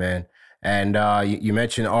time, man. And you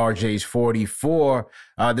mentioned RJ's 44.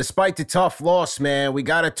 Despite the tough loss, man, we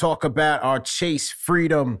got to talk about our Chase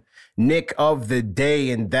Freedom Nick of the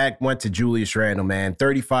day, and that went to Julius Randle, man.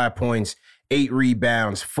 35 points, 8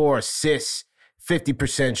 rebounds, 4 assists,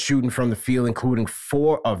 50% shooting from the field, including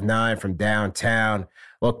 4 of 9 from downtown.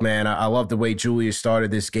 Look, man, I love the way Julius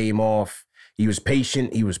started this game off. He was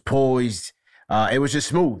patient. He was poised. It was just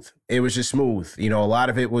smooth. A lot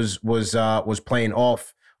of it was playing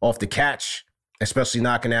off the catch, especially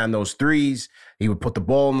knocking down those threes. He would put the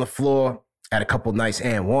ball on the floor, had a couple nice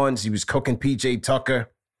and ones. He was cooking PJ Tucker.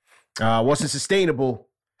 Wasn't sustainable,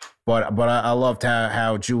 but I loved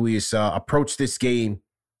how Julius approached this game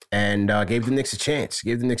and gave the Knicks a chance.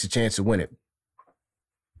 Gave the Knicks a chance to win it.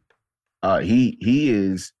 He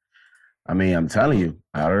is. I mean, I'm telling you,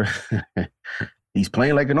 he's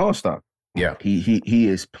playing like an all-star. Yeah, he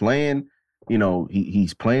is playing.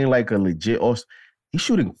 He's playing like a legit all-star. He's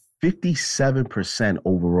shooting 57%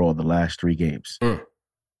 overall the last 3 games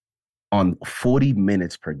on 40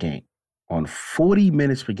 minutes per game. On 40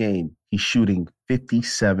 minutes per game, he's shooting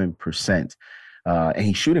 57%. And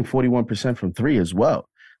he's shooting 41% from 3 as well.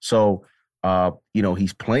 So,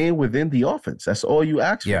 he's playing within the offense. That's all you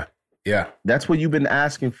ask for. Yeah. That's what you've been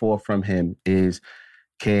asking for from him is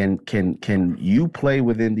can you play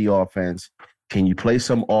within the offense? Can you play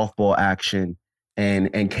some off-ball action?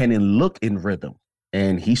 And can it look in rhythm?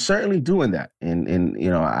 And he's certainly doing that. And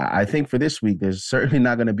I think for this week, there's certainly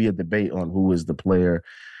not going to be a debate on who is the player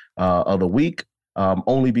of the week,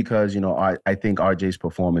 only because, I think RJ's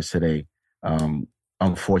performance today,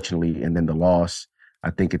 unfortunately, and then the loss,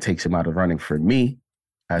 I think it takes him out of running for me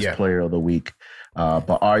as player of the week.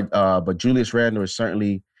 But Julius Randle is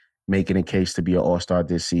certainly making a case to be an all-star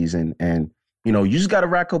this season. And, you just got to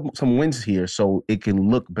rack up some wins here so it can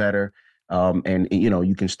look better. And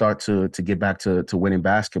you can start to get back to winning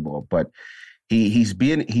basketball. But he's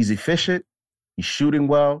efficient. He's shooting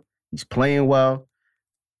well. He's playing well.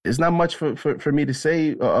 There's not much for me to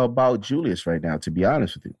say about Julius right now, to be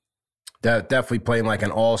honest with you. Definitely playing like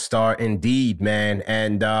an all-star indeed, man.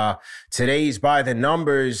 And today's By the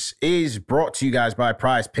Numbers is brought to you guys by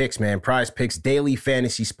Prize Picks, man. Prize Picks, daily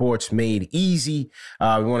fantasy sports made easy.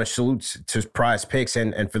 We want to salute to Prize Picks.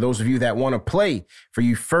 And for those of you that want to play, for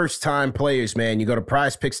you first-time players, man, you go to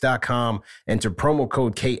prizepicks.com, enter promo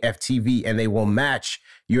code KFTV, and they will match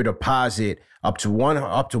your deposit up to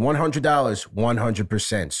 $100,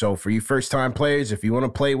 100%. So for you first-time players, if you want to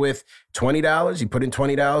play with $20, you put in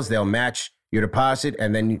 $20, they'll match your deposit,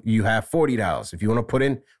 and then you have $40. If you want to put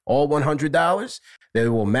in all $100, they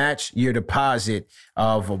will match your deposit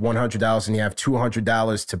of $100, and you have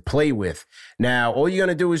 $200 to play with. Now, all you're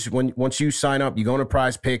going to do is once you sign up, you go to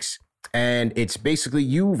Prize Picks, and it's basically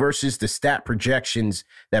you versus the stat projections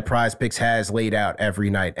that Prize Picks has laid out every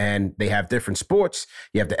night. And they have different sports.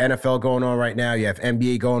 You have the NFL going on right now. You have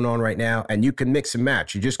NBA going on right now. And you can mix and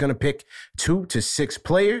match. You're just going to pick 2 to 6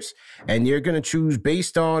 players. And you're going to choose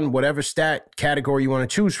based on whatever stat category you want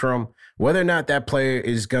to choose from, whether or not that player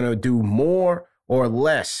is going to do more or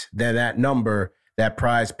less than that number that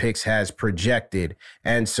Prize Picks has projected.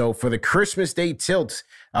 And so for the Christmas Day tilt,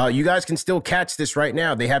 you guys can still catch this right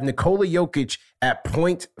now. They have Nikola Jokic at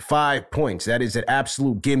 0.5 points. That is an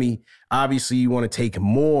absolute gimme. Obviously, you want to take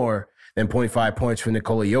more than 0.5 points for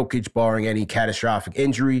Nikola Jokic, barring any catastrophic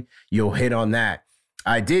injury. You'll hit on that.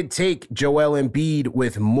 I did take Joel Embiid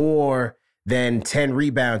with more than 10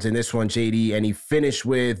 rebounds in this one, JD, and he finished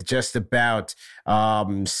with just about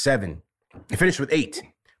 7. He finished with 8.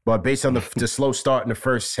 But based on the slow start in the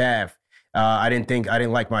first half, I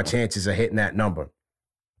didn't like my chances of hitting that number.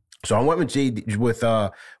 So I went with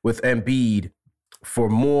with Embiid for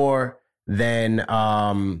more than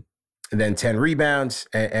 10 rebounds,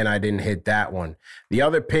 and I didn't hit that one. The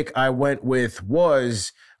other pick I went with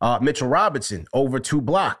was Mitchell Robinson over 2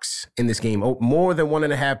 blocks in this game, more than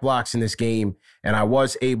 1.5 blocks in this game, and I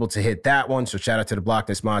was able to hit that one. So shout out to the block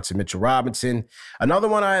that's monster, Mitchell Robinson. Another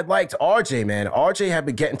one I had liked, RJ, man. RJ had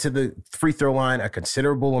been getting to the free throw line a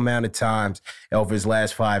considerable amount of times over his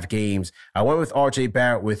last 5 games. I went with RJ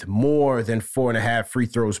Barrett with more than 4.5 free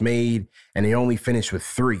throws made, and he only finished with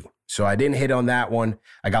 3. So I didn't hit on that one.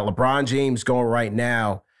 I got LeBron James going right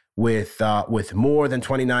now with more than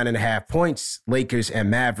 29.5 points. Lakers and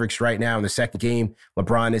Mavericks right now in the second game.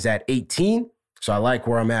 LeBron is at 18. So I like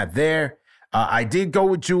where I'm at there. I did go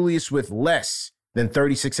with Julius with less than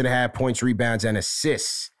 36.5 points, rebounds, and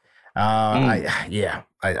assists. I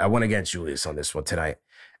went against Julius on this one tonight.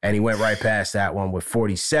 And he went right past that one with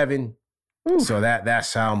 47. Ooh. So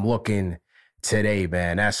that's how I'm looking today,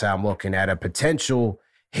 man. That's how I'm looking at a potential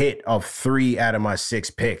hit of 3 out of my 6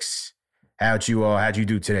 picks. How'd you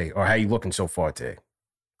do today? Or how you looking so far today?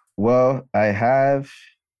 Well, I have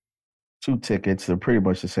 2 tickets. They're pretty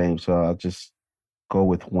much the same, so I'll just go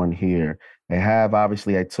with one here.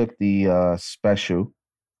 I took the special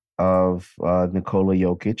of Nikola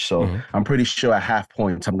Jokic, so I'm pretty sure at half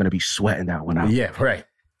points I'm going to be sweating that one out. Yeah, right.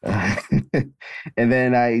 And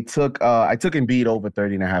then I took Embiid over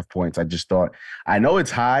 30.5 points. I just thought, I know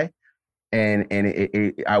it's high, and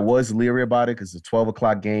I was leery about it because it's a 12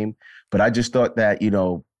 o'clock game, but I just thought that,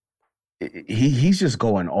 he's just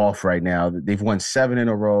going off right now. They've won 7 in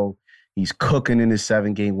a row. He's cooking in his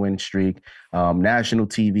 7-game win streak, national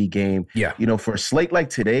TV game. Yeah. For a slate like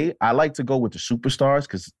today, I like to go with the superstars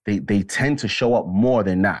because they tend to show up more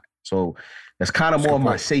than not. So that's kind of more of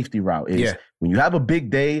my safety route is when you have a big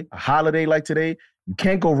day, a holiday like today, you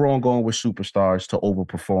can't go wrong going with superstars to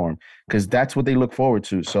overperform because that's what they look forward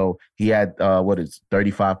to. So he had,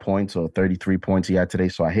 35 points or 33 points he had today.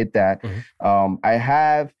 So I hit that. Mm-hmm. I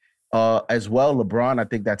have as well LeBron. I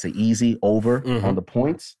think that's an easy over on the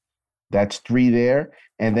points. That's 3 there.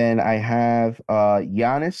 And then I have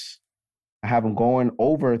Giannis. I have him going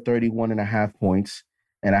over 31.5 points.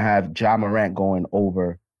 And I have Ja Morant going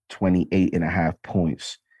over 28.5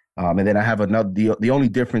 points. And then I have the only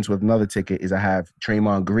difference with another ticket is I have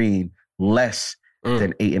Draymond Green less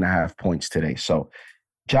than 8.5 points today. So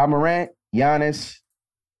Ja Morant, Giannis,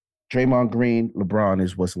 Draymond Green, LeBron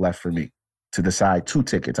is what's left for me to decide 2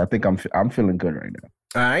 tickets. I think I'm feeling good right now.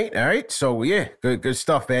 All right. So, yeah, good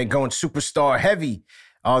stuff, man. Going superstar heavy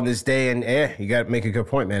on this day. And, you got to make a good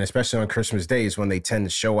point, man, especially on Christmas days when they tend to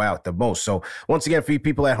show out the most. So, once again, for you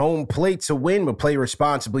people at home, play to win, but play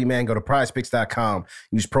responsibly, man. Go to prizepicks.com.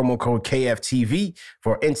 Use promo code KFTV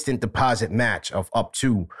for instant deposit match of up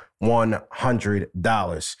to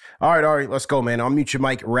 $100. All right, let's go, man. I'll mute your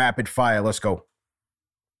mic. Rapid fire. Let's go.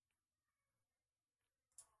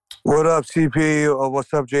 What up, CP?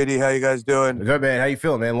 What's up, JD? How you guys doing? Good, man. How you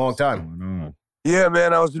feeling, man? Long time. Yeah,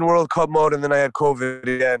 man. I was in World Cup mode, and then I had COVID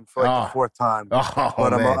again for the 4th time. Oh,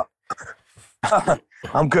 but man.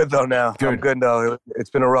 I'm good though now. Good. I'm good though. It's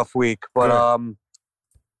been a rough week, but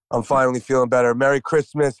I'm finally feeling better. Merry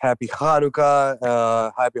Christmas, Happy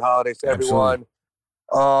Hanukkah, Happy Holidays to everyone.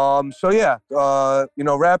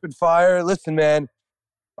 Rapid fire. Listen, man.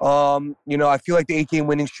 I feel like the 8-game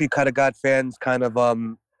winning streak kind of got fans kind of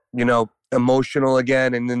emotional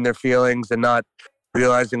again and in their feelings and not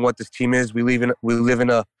realizing what this team is. We live in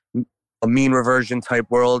a mean reversion type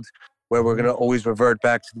world where we're going to always revert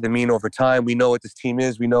back to the mean over time. We know what this team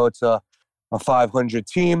is. We know it's a 500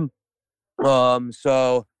 team.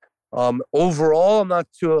 Overall, I'm not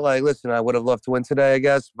too listen, I would have loved to win today, I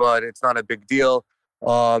guess, but it's not a big deal.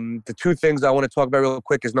 The two things I want to talk about real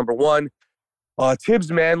quick is number one,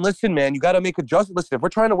 Tibbs, man, listen, man, you got to make adjustments. Listen, if we're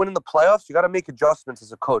trying to win in the playoffs, you got to make adjustments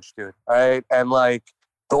as a coach, dude. All right. And the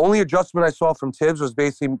only adjustment I saw from Tibbs was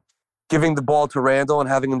basically giving the ball to Randall and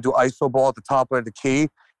having him do ISO ball at the top of the key.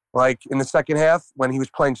 In the second half, when he was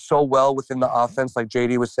playing so well within the offense, like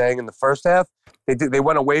JD was saying in the first half, they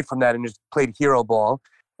went away from that and just played hero ball.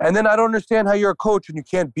 And then I don't understand how you're a coach and you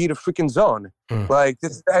can't beat a freaking zone.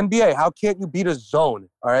 This is the NBA. How can't you beat a zone?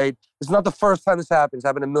 All right. It's not the first time this happens. It's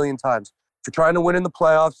happened a million times. If you're trying to win in the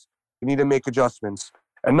playoffs, you need to make adjustments.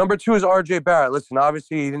 And number two is RJ Barrett. Listen,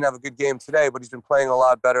 obviously he didn't have a good game today, but he's been playing a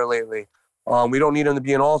lot better lately. We don't need him to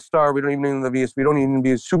be an all-star. We don't even need him to be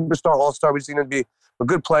a superstar all-star. We just need him to be a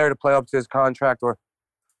good player to play up to his contract or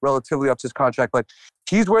relatively up to his contract. But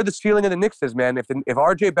he's where the ceiling of the Knicks is, man. If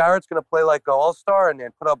RJ Barrett's going to play like an all-star and then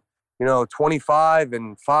put up, 25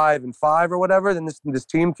 and 5 and 5 or whatever, then this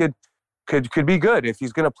team could be good. If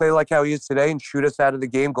he's going to play like how he is today and shoot us out of the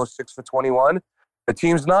game, go 6 for 21, the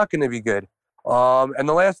team's not going to be good. And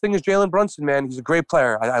the last thing is Jalen Brunson, man. He's a great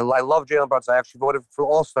player. I love Jalen Brunson. I actually voted for the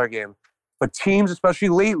All-Star game. But teams, especially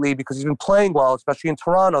lately, because he's been playing well, especially in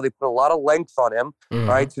Toronto, they put a lot of length on him. Mm-hmm.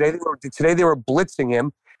 Right? Today they were blitzing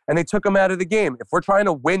him, and they took him out of the game. If we're trying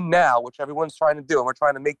to win now, which everyone's trying to do, and we're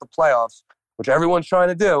trying to make the playoffs, which everyone's trying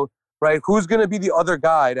to do, right? Who's going to be the other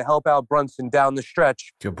guy to help out Brunson down the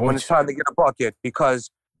stretch when it's time to get a bucket? Because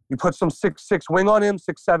you put some 6'6" wing on him,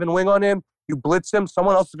 6'7" wing on him, you blitz him,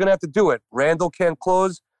 someone else is going to have to do it. Randall can't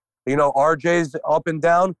close. RJ's up and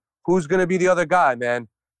down. Who's going to be the other guy, man?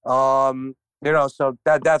 So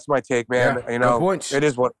that's my take, man. Yeah, good points. It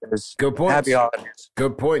is what it is. Good points. Happy holidays.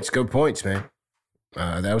 Good points, man.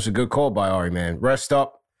 That was a good call by Ari, man. Rest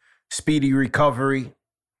up, speedy recovery.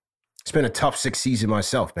 It's been a tough 6 season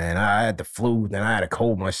myself, man. I had the flu, then I had a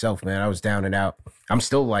cold myself, man. I was down and out. I'm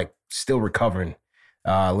still recovering,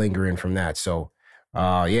 lingering from that. So,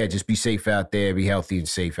 just be safe out there. Be healthy and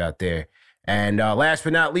safe out there. And last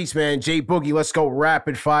but not least, man, Jay Boogie, let's go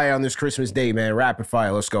rapid fire on this Christmas day, man. Rapid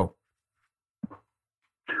fire, let's go.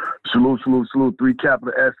 Salute. 3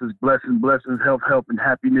 capital S's. Blessings, health, and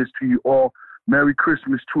happiness to you all. Merry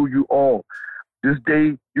Christmas to you all. This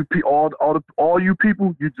day, all you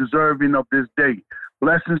people, you deserving of this day.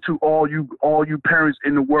 Blessings to all you parents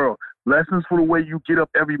in the world. Blessings for the way you get up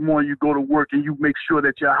every morning, you go to work, and you make sure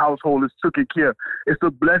that your household is taken care of. It's a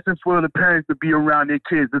blessing for the parents to be around their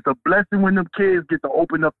kids. It's a blessing when them kids get to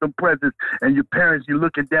open up them presents, and your parents, you're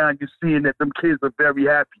looking down, you're seeing that them kids are very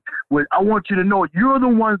happy. Well, I want you to know, you're the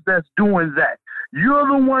ones that's doing that. You're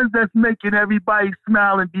the ones that's making everybody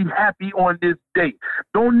smile and be happy on this day.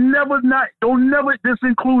 Don't never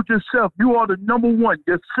disinclude yourself. You are the number one,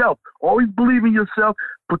 yourself. Always believe in yourself.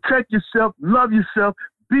 Protect yourself. Love yourself.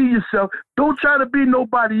 Be yourself. Don't try to be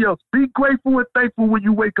nobody else. Be grateful and thankful when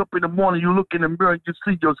you wake up in the morning, you look in the mirror and you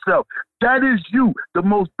see yourself. That is you, the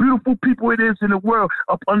most beautiful people it is in the world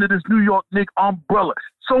up under this New York Knicks umbrella.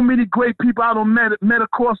 So many great people I done met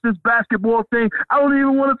across this basketball thing. I don't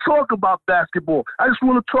even want to talk about basketball. I just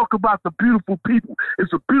want to talk about the beautiful people.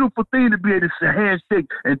 It's a beautiful thing to be able to handshake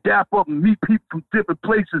and dap up and meet people from different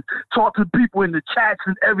places, talk to people in the chats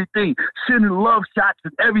and everything, sending love shots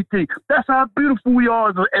and everything. That's how beautiful we are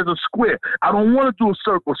as a square. I don't want to do a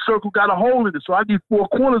circle. Circle got a hole in it, so I need 4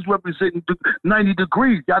 corners representing 90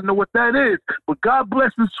 degrees. Y'all know what that is. But God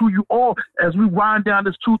blesses to you all as we wind down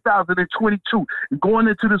this 2022 and going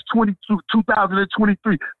into this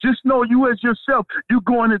 2023. Just know you as yourself, you're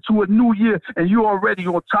going into a new year and you're already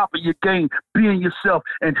on top of your game, being yourself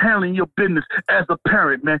and handling your business as a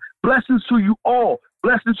parent, man. Blessings to you all.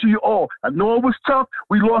 Blessings to you all. I know it was tough.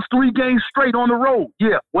 We lost 3 games straight on the road.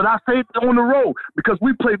 Yeah, when I say on the road, because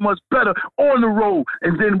we played much better on the road,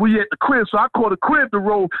 and then we at the crib, so I call the crib the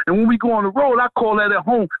road, and when we go on the road, I call that at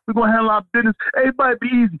home. We're going to handle our business. Everybody be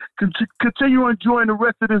easy. Continue enjoying the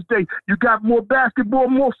rest of this day. You got more basketball,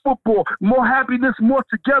 more football, more happiness, more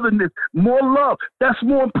togetherness, more love. That's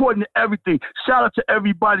more important than everything. Shout out to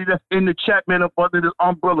everybody that's in the chat, man, up under this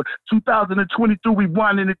umbrella. 2022, we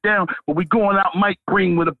winding it down, but we going out, Mike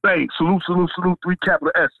spring with a bang. Salute, salute, salute. 3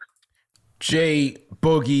 capital S. Jay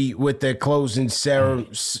Boogie with their closing sermon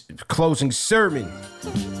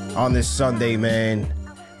on this Sunday, man.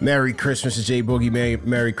 Merry Christmas to Jay Boogie.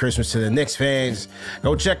 Merry Christmas to the Knicks fans.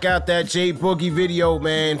 Go check out that Jay Boogie video,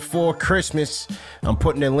 man, for Christmas. I'm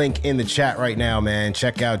putting a link in the chat right now, man.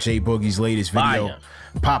 Check out Jay Boogie's latest video. Fire.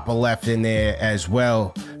 Papa left in there as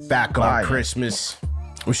well. Back on Christmas.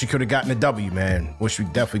 Wish we could have gotten a W, man. Wish we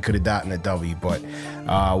definitely could have gotten a W, but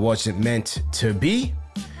wasn't meant to be.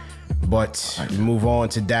 But we move on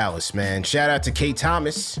to Dallas, man. Shout out to K.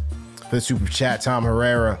 Thomas for the super chat. Tom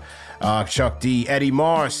Herrera, Chuck D. Eddie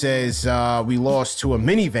Marr says we lost to a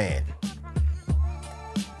minivan.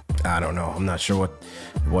 I don't know. I'm not sure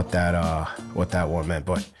what that one meant,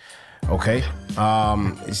 but okay.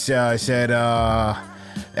 It said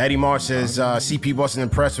Eddie Marr says CP wasn't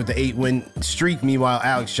impressed with the 8-win streak. Meanwhile,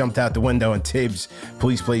 Alex jumped out the window and Tibbs,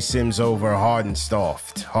 please play Sims over hard and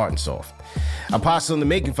soft. Apostle in the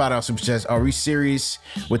making $5 super chats. Are we serious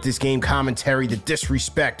with this game commentary? The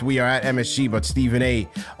disrespect. We are at MSG, but Stephen A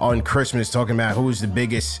on Christmas talking about who is the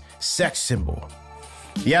biggest sex symbol.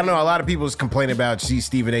 Yeah, I know a lot of people was complaining about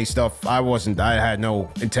Stephen A stuff. I had no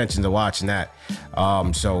intention of watching that.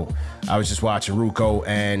 So I was just watching Ruko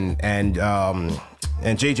and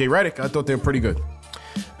JJ Redick. I thought they were pretty good.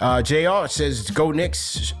 JR says, go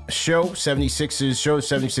Knicks show 76ers. Show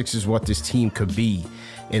 76ers what this team could be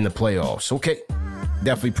in the playoffs. Okay,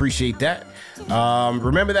 definitely appreciate that.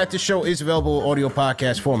 Remember that this show is available audio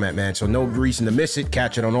podcast format, man, so no reason to miss it.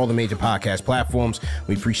 Catch it on all the major podcast platforms.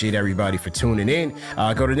 We appreciate everybody for tuning in.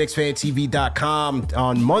 Go to KnicksFanTV.com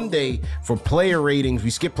on Monday for player ratings. We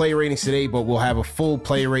skipped player ratings today, but we'll have a full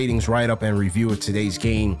player ratings write-up and review of today's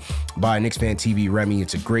game by Knicks Fan TV Remy.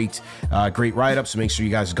 It's a great write-up, so make sure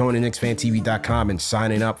you guys are going to KnicksFanTV.com and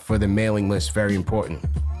signing up for the mailing list. Very important.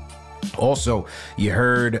 Also, you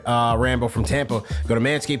heard Rambo from Tampa. Go to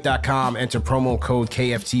manscaped.com, enter promo code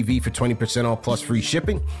KFTV for 20% off plus free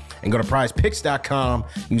shipping. And go to prizepicks.com,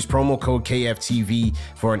 use promo code KFTV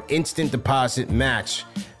for an instant deposit match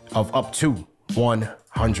of up to $100.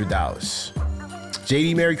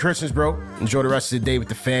 JD, Merry Christmas, bro. Enjoy the rest of the day with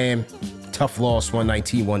the fam. Tough loss,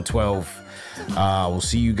 119-112. We'll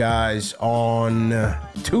see you guys on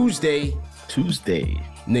Tuesday.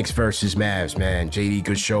 Knicks versus Mavs, man. JD,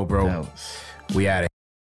 good show, bro. We at it.